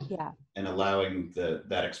 Yeah. And allowing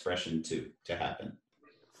that expression to happen.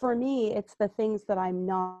 For me, it's the things that I'm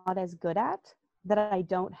not as good at, that I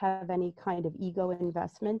don't have any kind of ego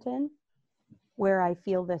investment in, where I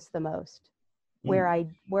feel this the most, where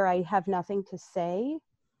I have nothing to say,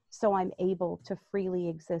 so I'm able to freely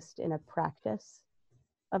exist in a practice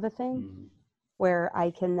of a thing, where I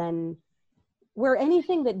can then, where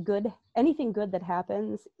anything good that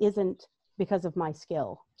happens isn't because of my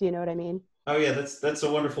skill. Do you know what I mean? Oh yeah, that's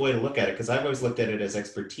a wonderful way to look at it, because I've always looked at it as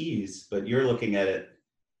expertise, but you're looking at it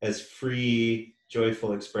as free,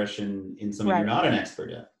 joyful expression in something you're not an expert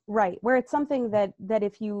at. Right, where it's something that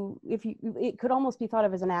if you it could almost be thought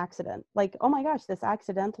of as an accident, like, oh my gosh, this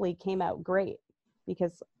accidentally came out great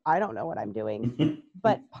because I don't know what I'm doing.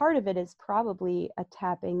 But part of it is probably a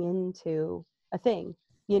tapping into a thing,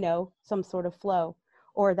 some sort of flow,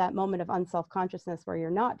 or that moment of unself-consciousness where you're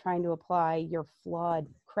not trying to apply your flawed,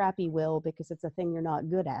 crappy will because it's a thing you're not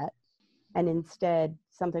good at, and instead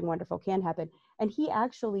something wonderful can happen. And he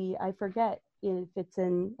actually, I forget if it's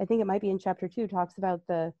I think it might be in chapter 2, talks about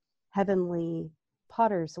the heavenly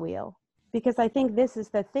potter's wheel, because I think this is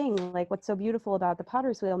the thing, like what's so beautiful about the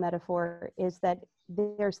potter's wheel metaphor is that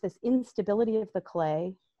there's this instability of the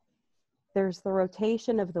clay, there's the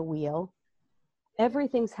rotation of the wheel,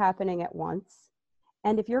 everything's happening at once.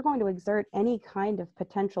 And if you're going to exert any kind of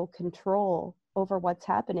potential control over what's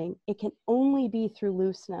happening, it can only be through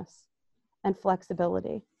looseness and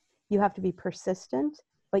flexibility. You have to be persistent,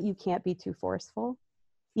 but you can't be too forceful,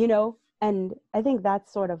 and I think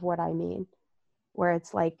that's sort of what I mean, where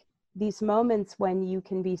it's like these moments when you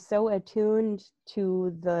can be so attuned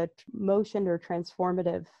to the motion or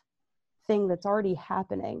transformative thing that's already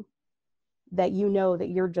happening that that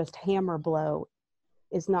your just hammer blow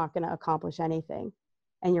is not going to accomplish anything,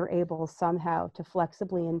 and you're able somehow to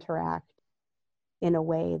flexibly interact in a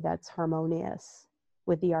way that's harmonious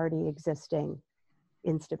with the already existing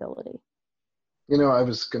instability. I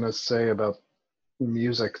was going to say about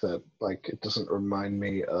music that, like, it doesn't remind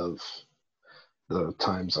me of the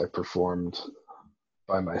times I performed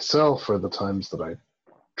by myself or the times that I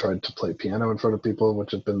tried to play piano in front of people,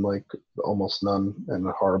 which have been like almost none and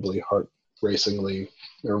horribly heart-racingly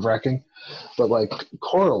nerve-wracking. But like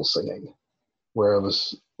choral singing, where I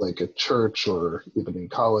was like at church or even in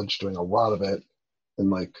college doing a lot of it, and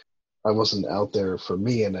like I wasn't out there for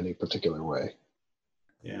me in any particular way.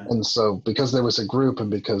 Yeah. And so because there was a group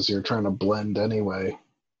and because you're trying to blend anyway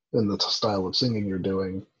in the style of singing you're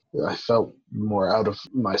doing, I felt more out of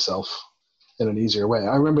myself in an easier way.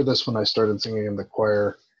 I remember this when I started singing in the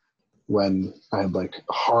choir, when I had like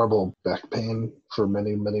horrible back pain for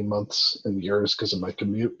many, many months and years because of my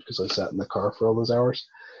commute, because I sat in the car for all those hours.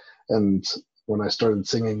 And when I started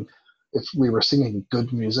singing, if we were singing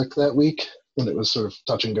good music that week, then it was sort of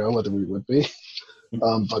touch and go whether we would be.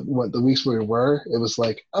 But what the weeks we were, it was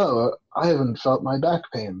like, oh, I haven't felt my back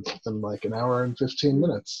pain in like an hour and 15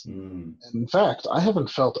 minutes. And in fact, I haven't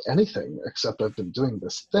felt anything except I've been doing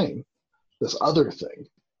this thing, this other thing,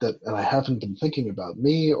 and I haven't been thinking about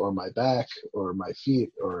me or my back or my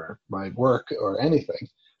feet or my work or anything.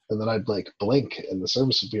 And then I'd like blink and the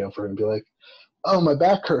service would be over and be like, oh, my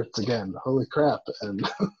back hurts again. Holy crap. And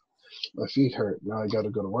my feet hurt. Now I got to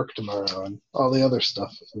go to work tomorrow and all the other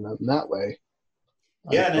stuff. And in that way,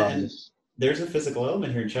 Yeah, and there's a physical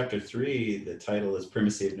element here in chapter 3. The title is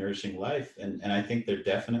Primacy of Nourishing Life. And I think there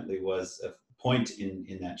definitely was a point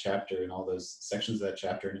in that chapter, in all those sections of that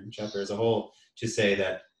chapter, and in the chapter as a whole, to say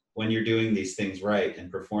that when you're doing these things right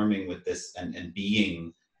and performing with this and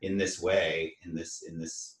being in this way, in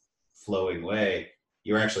this flowing way,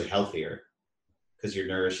 you're actually healthier because you're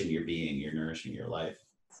nourishing your being, you're nourishing your life.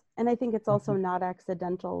 And I think it's also not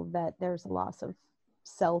accidental that there's a loss of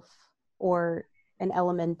self, or an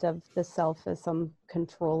element of the self as some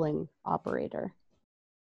controlling operator.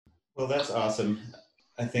 Well, that's awesome.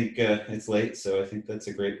 I think it's late, so I think that's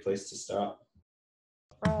a great place to stop.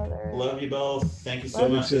 Brother. Love you both. Thank you so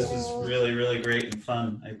much. This was really, really great and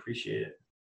fun. I appreciate it.